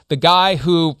factor. The guy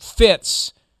who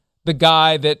fits the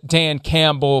guy that Dan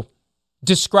Campbell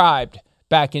described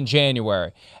back in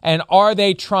January? And are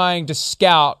they trying to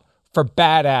scout for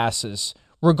badasses,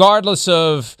 regardless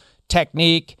of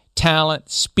technique, talent,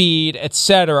 speed,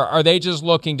 etc.? Are they just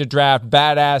looking to draft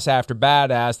badass after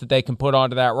badass that they can put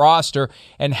onto that roster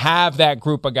and have that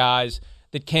group of guys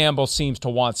that Campbell seems to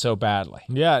want so badly?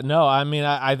 Yeah, no, I mean,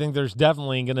 I think there's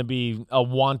definitely going to be a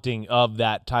wanting of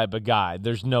that type of guy.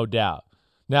 There's no doubt.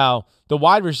 Now, the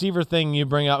wide receiver thing you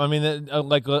bring up, I mean,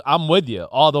 I'm with you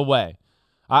all the way.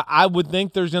 I would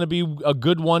think there's going to be a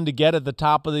good one to get at the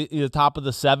top of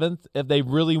the seventh if they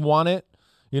really want it,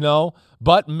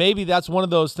 But maybe that's one of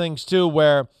those things too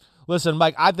where, listen,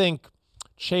 Mike, I think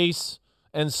Chase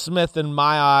and Smith, in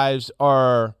my eyes,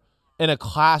 are in a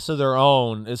class of their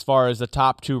own as far as the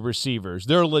top two receivers.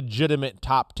 They're legitimate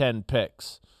top 10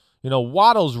 picks.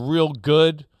 Waddle's real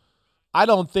good. I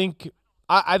think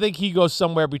he goes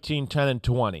somewhere between 10 and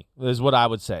 20 is what I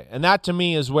would say. And that to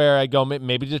me is where I go,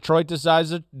 maybe Detroit does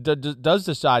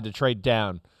decide to trade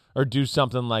down or do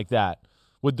something like that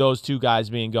with those two guys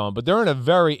being gone. But they're in a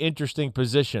very interesting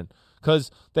position because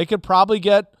they could probably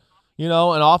get,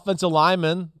 an offensive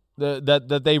lineman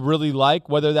that they really like,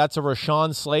 whether that's a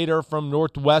Rashawn Slater from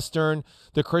Northwestern,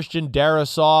 the Christian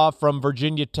Darrisaw from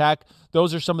Virginia Tech.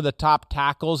 Those are some of the top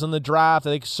tackles in the draft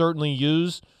that they could certainly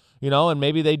use, and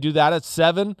maybe they do that at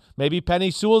 7. Maybe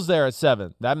Penei Sewell's there at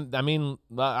 7. I'm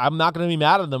not going to be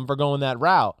mad at them for going that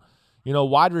route.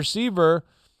 Wide receiver,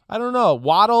 I don't know.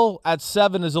 Waddle at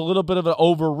 7 is a little bit of an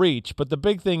overreach, but the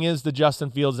big thing is the Justin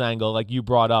Fields angle, like you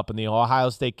brought up, and the Ohio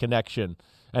State connection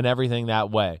and everything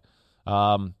that way.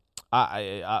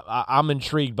 I'm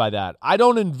intrigued by that. I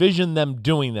don't envision them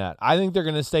doing that. I think they're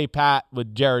going to stay pat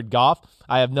with Jared Goff.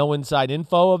 I have no inside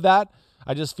info of that.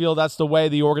 I just feel that's the way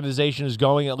the organization is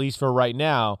going, at least for right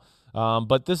now.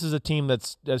 But this is a team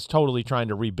that's totally trying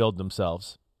to rebuild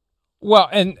themselves. Well,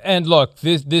 and look,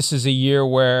 this is a year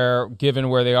where, given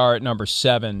where they are at number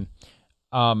 7,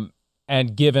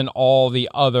 and given all the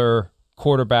other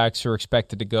quarterbacks who are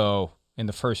expected to go in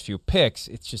the first few picks,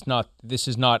 this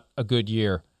is not a good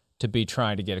year to be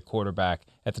trying to get a quarterback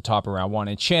at the top of round 1.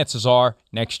 And chances are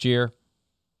next year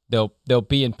they'll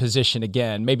be in position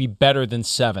again, maybe better than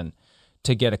 7,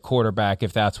 to get a quarterback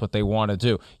if that's what they want to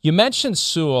do. You mentioned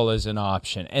Sewell as an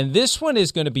option, and this one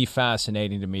is going to be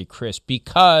fascinating to me, Chris,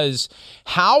 because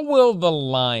how will the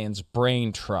Lions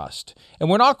brain trust? And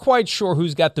we're not quite sure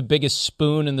who's got the biggest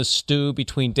spoon in the stew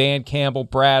between Dan Campbell,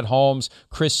 Brad Holmes,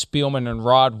 Chris Spielman, and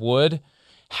Rod Wood.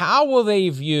 How will they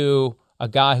view a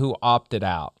guy who opted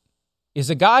out? Is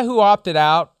a guy who opted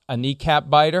out a kneecap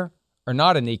biter or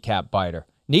not a kneecap biter?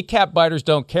 Kneecap biters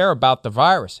don't care about the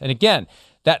virus. And again,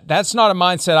 that's not a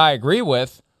mindset I agree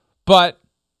with, but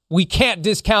we can't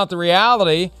discount the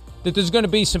reality that there's going to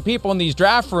be some people in these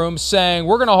draft rooms saying,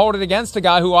 we're going to hold it against the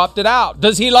guy who opted out.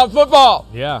 Does he love football?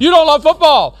 Yeah. You don't love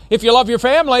football. If you love your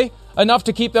family enough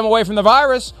to keep them away from the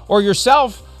virus, or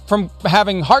yourself from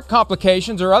having heart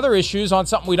complications or other issues on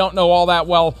something we don't know all that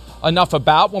well enough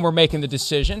about when we're making the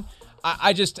decision,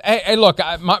 look,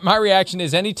 my reaction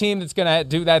is any team that's going to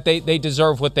do that, they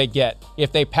deserve what they get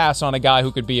if they pass on a guy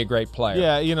who could be a great player.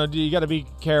 Yeah, you got to be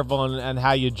careful in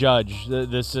how you judge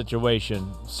this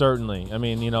situation, certainly. I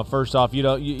mean, first off,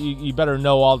 you better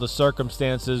know all the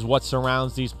circumstances, what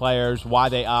surrounds these players, why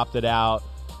they opted out,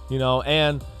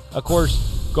 and, of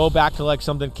course, go back to like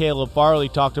something Caleb Farley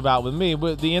talked about with me.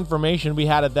 With the information we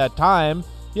had at that time,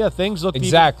 things looked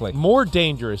even more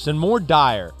dangerous and more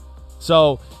dire.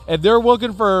 So if they're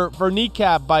looking for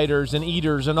kneecap biters and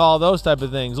eaters and all those type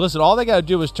of things, listen, all they got to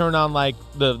do is turn on like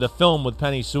the film with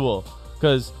Penei Sewell,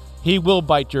 because he will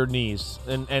bite your knees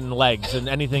and legs and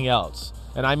anything else.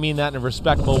 And I mean that in a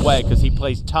respectful way, because he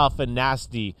plays tough and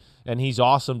nasty, and he's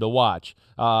awesome to watch.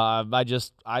 I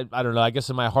don't know. I guess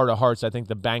in my heart of hearts, I think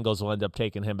the Bengals will end up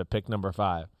taking him at pick number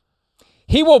 5.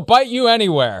 He will bite you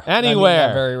anywhere. Anywhere. I mean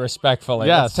that very respectfully.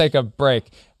 Yes. Let's take a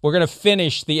break. We're going to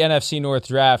finish the NFC North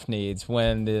draft needs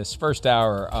when this first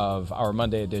hour of our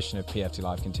Monday edition of PFT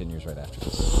Live continues right after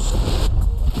this.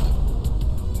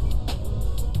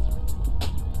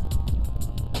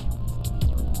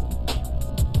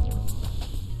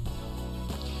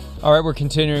 All right, we're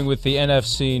continuing with the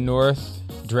NFC North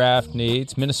draft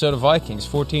needs. Minnesota Vikings,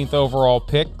 14th overall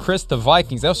pick. Chris, the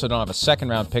Vikings, they also don't have a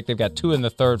second-round pick. They've got 2 in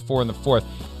the 3rd, 4 in the 4th.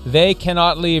 They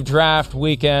cannot leave draft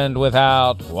weekend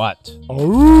without what? I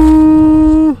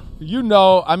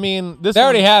mean, this they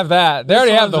already have that. They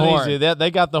already have the horn. Easy.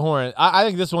 They got the horn. I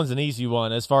think this one's an easy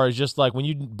one as far as just like when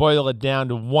you boil it down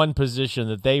to one position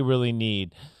that they really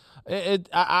need.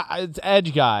 It's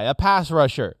edge guy, a pass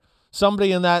rusher,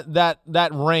 somebody in that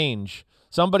range,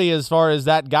 somebody as far as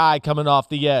that guy coming off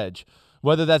the edge.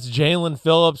 whether that's Jalen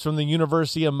Phillips from the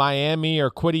University of Miami or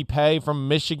Kwity Paye from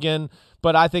Michigan.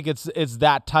 But I think it's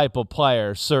that type of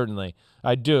player, certainly.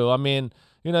 I do. I mean,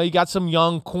 you got some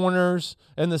young corners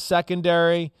in the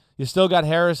secondary. You still got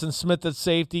Harrison Smith at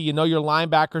safety. Your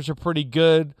linebackers are pretty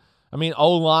good. I mean,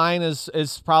 O-line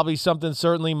is probably something,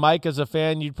 certainly, Mike, as a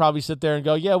fan, you'd probably sit there and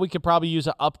go, yeah, we could probably use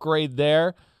an upgrade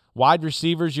there. Wide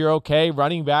receivers, you're okay.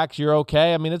 Running backs, you're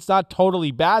okay. I mean, it's not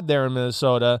totally bad there in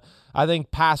Minnesota. I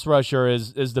think pass rusher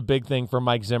is the big thing for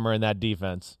Mike Zimmer in that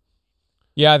defense.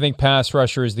 Yeah, I think pass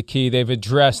rusher is the key. They've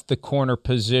addressed the corner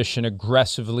position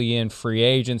aggressively in free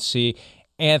agency.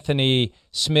 Anthony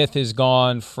Smith is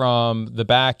gone from the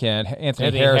back end.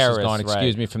 Anthony Harris is gone,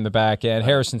 from the back end. Right.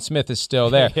 Harrison Smith is still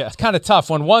there. Yeah. It's kind of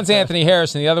tough. When one's Anthony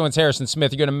Harris and the other one's Harrison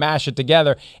Smith, you're going to mash it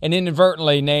together and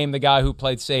inadvertently name the guy who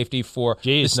played safety for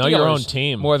the Steelers know your own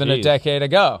team. More than a decade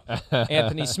ago.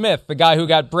 Anthony Smith, the guy who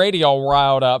got Brady all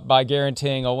riled up by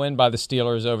guaranteeing a win by the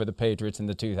Steelers over the Patriots in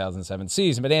the 2007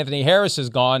 season. But Anthony Harris is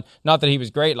gone. Not that he was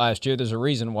great last year. There's a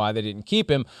reason why they didn't keep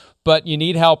him. But you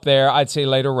need help there. I'd say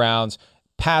later rounds.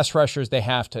 Pass rushers,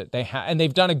 and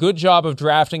they've done a good job of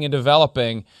drafting and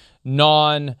developing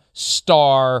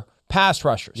non-star pass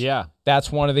rushers. Yeah.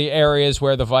 That's one of the areas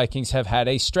where the Vikings have had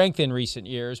a strength in recent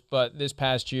years, but this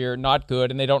past year, not good,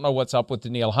 and they don't know what's up with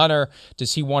Danielle Hunter.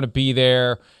 Does he want to be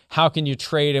there? How can you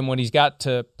trade him when he's got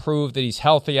to prove that he's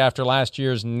healthy after last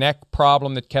year's neck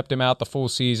problem that kept him out the full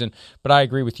season? But I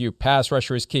agree with you. Pass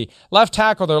rusher is key. Left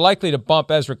tackle, they're likely to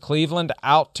bump Ezra Cleveland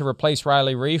out to replace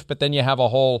Riley Reiff, but then you have a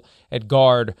hole at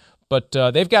guard. But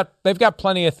they've got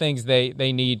plenty of things they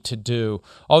need to do.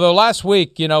 Although last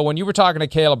week, when you were talking to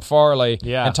Caleb Farley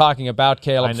and talking about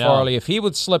Caleb Farley, if he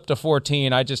would slip to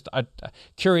 14, I'm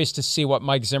curious to see what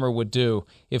Mike Zimmer would do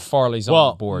if Farley's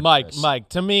on the board. Mike,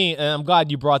 to me, and I'm glad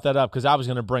you brought that up because I was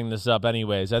going to bring this up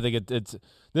anyways. I think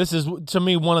this is, to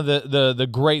me, one of the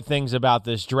great things about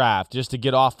this draft, just to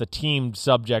get off the team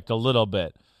subject a little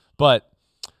bit. But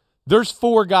there's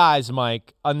 4 guys,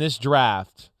 Mike, on this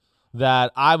draft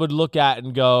that I would look at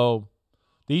and go,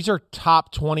 these are top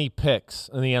 20 picks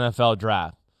in the NFL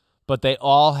draft, but they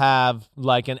all have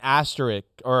like an asterisk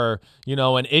or,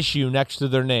 an issue next to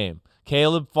their name.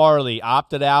 Caleb Farley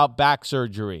opted out, back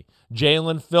surgery.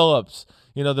 Jalen Phillips,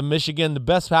 the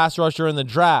best pass rusher in the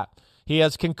draft. He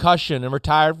has concussion and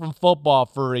retired from football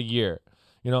for a year.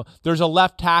 There's a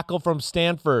left tackle from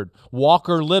Stanford,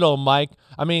 Walker Little, Mike.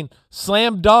 I mean,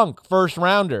 slam dunk first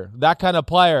rounder, that kind of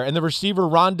player. And the receiver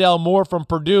Rondell Moore from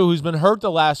Purdue, who's been hurt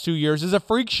the last 2 years, is a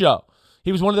freak show.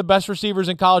 He was one of the best receivers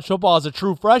in college football as a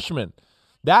true freshman.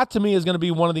 That, to me, is going to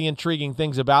be one of the intriguing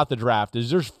things about the draft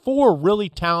is there's 4 really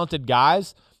talented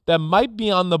guys that might be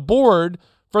on the board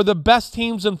for the best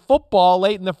teams in football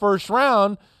late in the first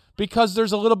round because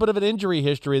there's a little bit of an injury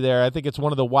history there. I think it's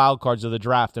one of the wild cards of the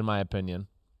draft, in my opinion.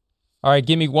 All right,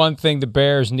 give me one thing the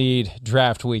Bears need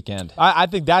draft weekend. I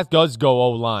think that does go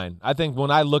O-line. I think when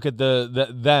I look at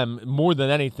them more than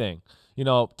anything,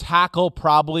 tackle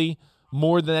probably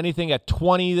more than anything at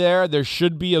 20 there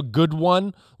should be a good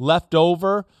one left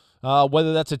over,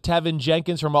 whether that's a Tevin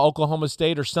Jenkins from Oklahoma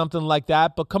State or something like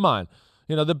that. But come on,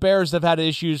 the Bears have had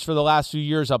issues for the last few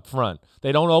years up front.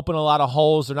 They don't open a lot of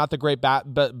holes. They're not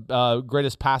the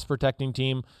greatest pass protecting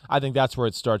team. I think that's where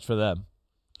it starts for them.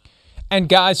 And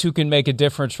guys who can make a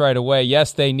difference right away.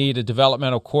 Yes, they need a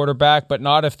developmental quarterback, but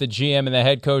not if the GM and the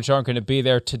head coach aren't going to be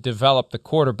there to develop the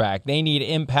quarterback. They need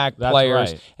impact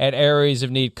players at areas of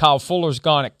need. Kyle Fuller's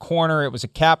gone at corner. It was a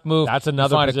cap move. That's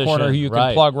another position. Find a corner who you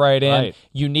can plug right in.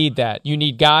 You need that. You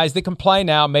need guys that can play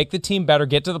now, make the team better,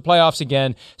 get to the playoffs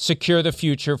again, secure the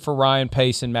future for Ryan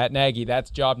Pace and Matt Nagy. That's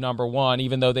job number 1,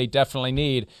 even though they definitely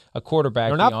need a quarterback.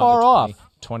 They're not far off.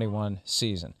 2021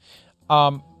 season.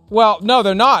 Well, no,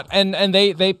 they're not, and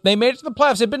they made it to the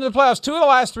playoffs. They've been to the playoffs 2 of the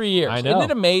last 3 years. I know. Isn't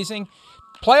it amazing?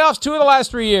 Playoffs 2 of the last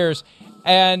 3 years,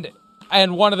 and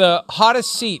one of the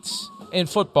hottest seats in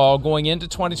football going into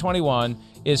 2021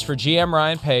 is for GM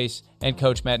Ryan Pace and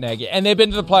Coach Matt Nagy, and they've been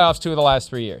to the playoffs 2 of the last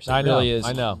 3 years. It really is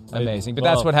amazing. But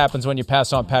that's what happens when you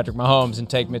pass on Patrick Mahomes and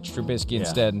take Mitch Trubisky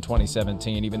instead in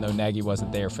 2017, even though Nagy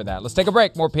wasn't there for that. Let's take a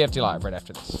break. More PFT Live right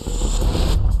after this.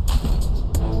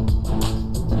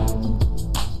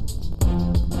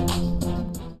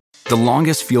 The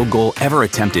longest field goal ever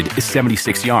attempted is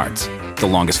 76 yards. The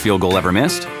longest field goal ever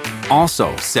missed?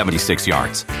 Also 76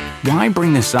 yards. Why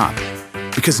bring this up?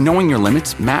 Because knowing your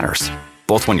limits matters,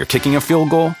 both when you're kicking a field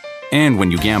goal and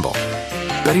when you gamble.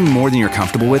 Betting more than you're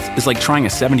comfortable with is like trying a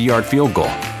 70-yard field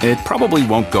goal. It probably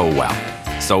won't go well.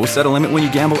 So set a limit when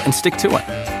you gamble and stick to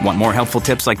it. Want more helpful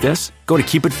tips like this? Go to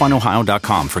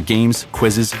keepitfunohio.com for games,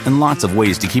 quizzes, and lots of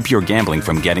ways to keep your gambling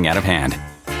from getting out of hand.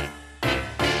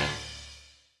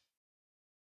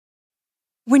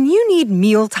 When you need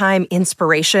mealtime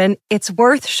inspiration, it's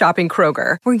worth shopping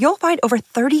Kroger, where you'll find over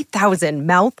 30,000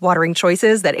 mouth-watering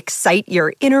choices that excite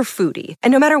your inner foodie.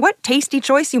 And no matter what tasty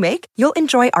choice you make, you'll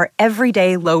enjoy our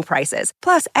everyday low prices,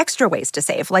 plus extra ways to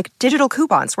save, like digital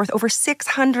coupons worth over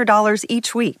 $600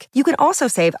 each week. You can also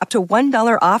save up to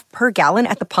 $1 off per gallon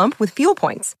at the pump with fuel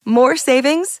points. More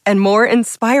savings and more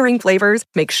inspiring flavors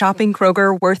make shopping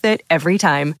Kroger worth it every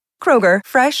time. Kroger,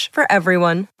 fresh for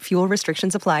everyone. Fuel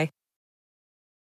restrictions apply.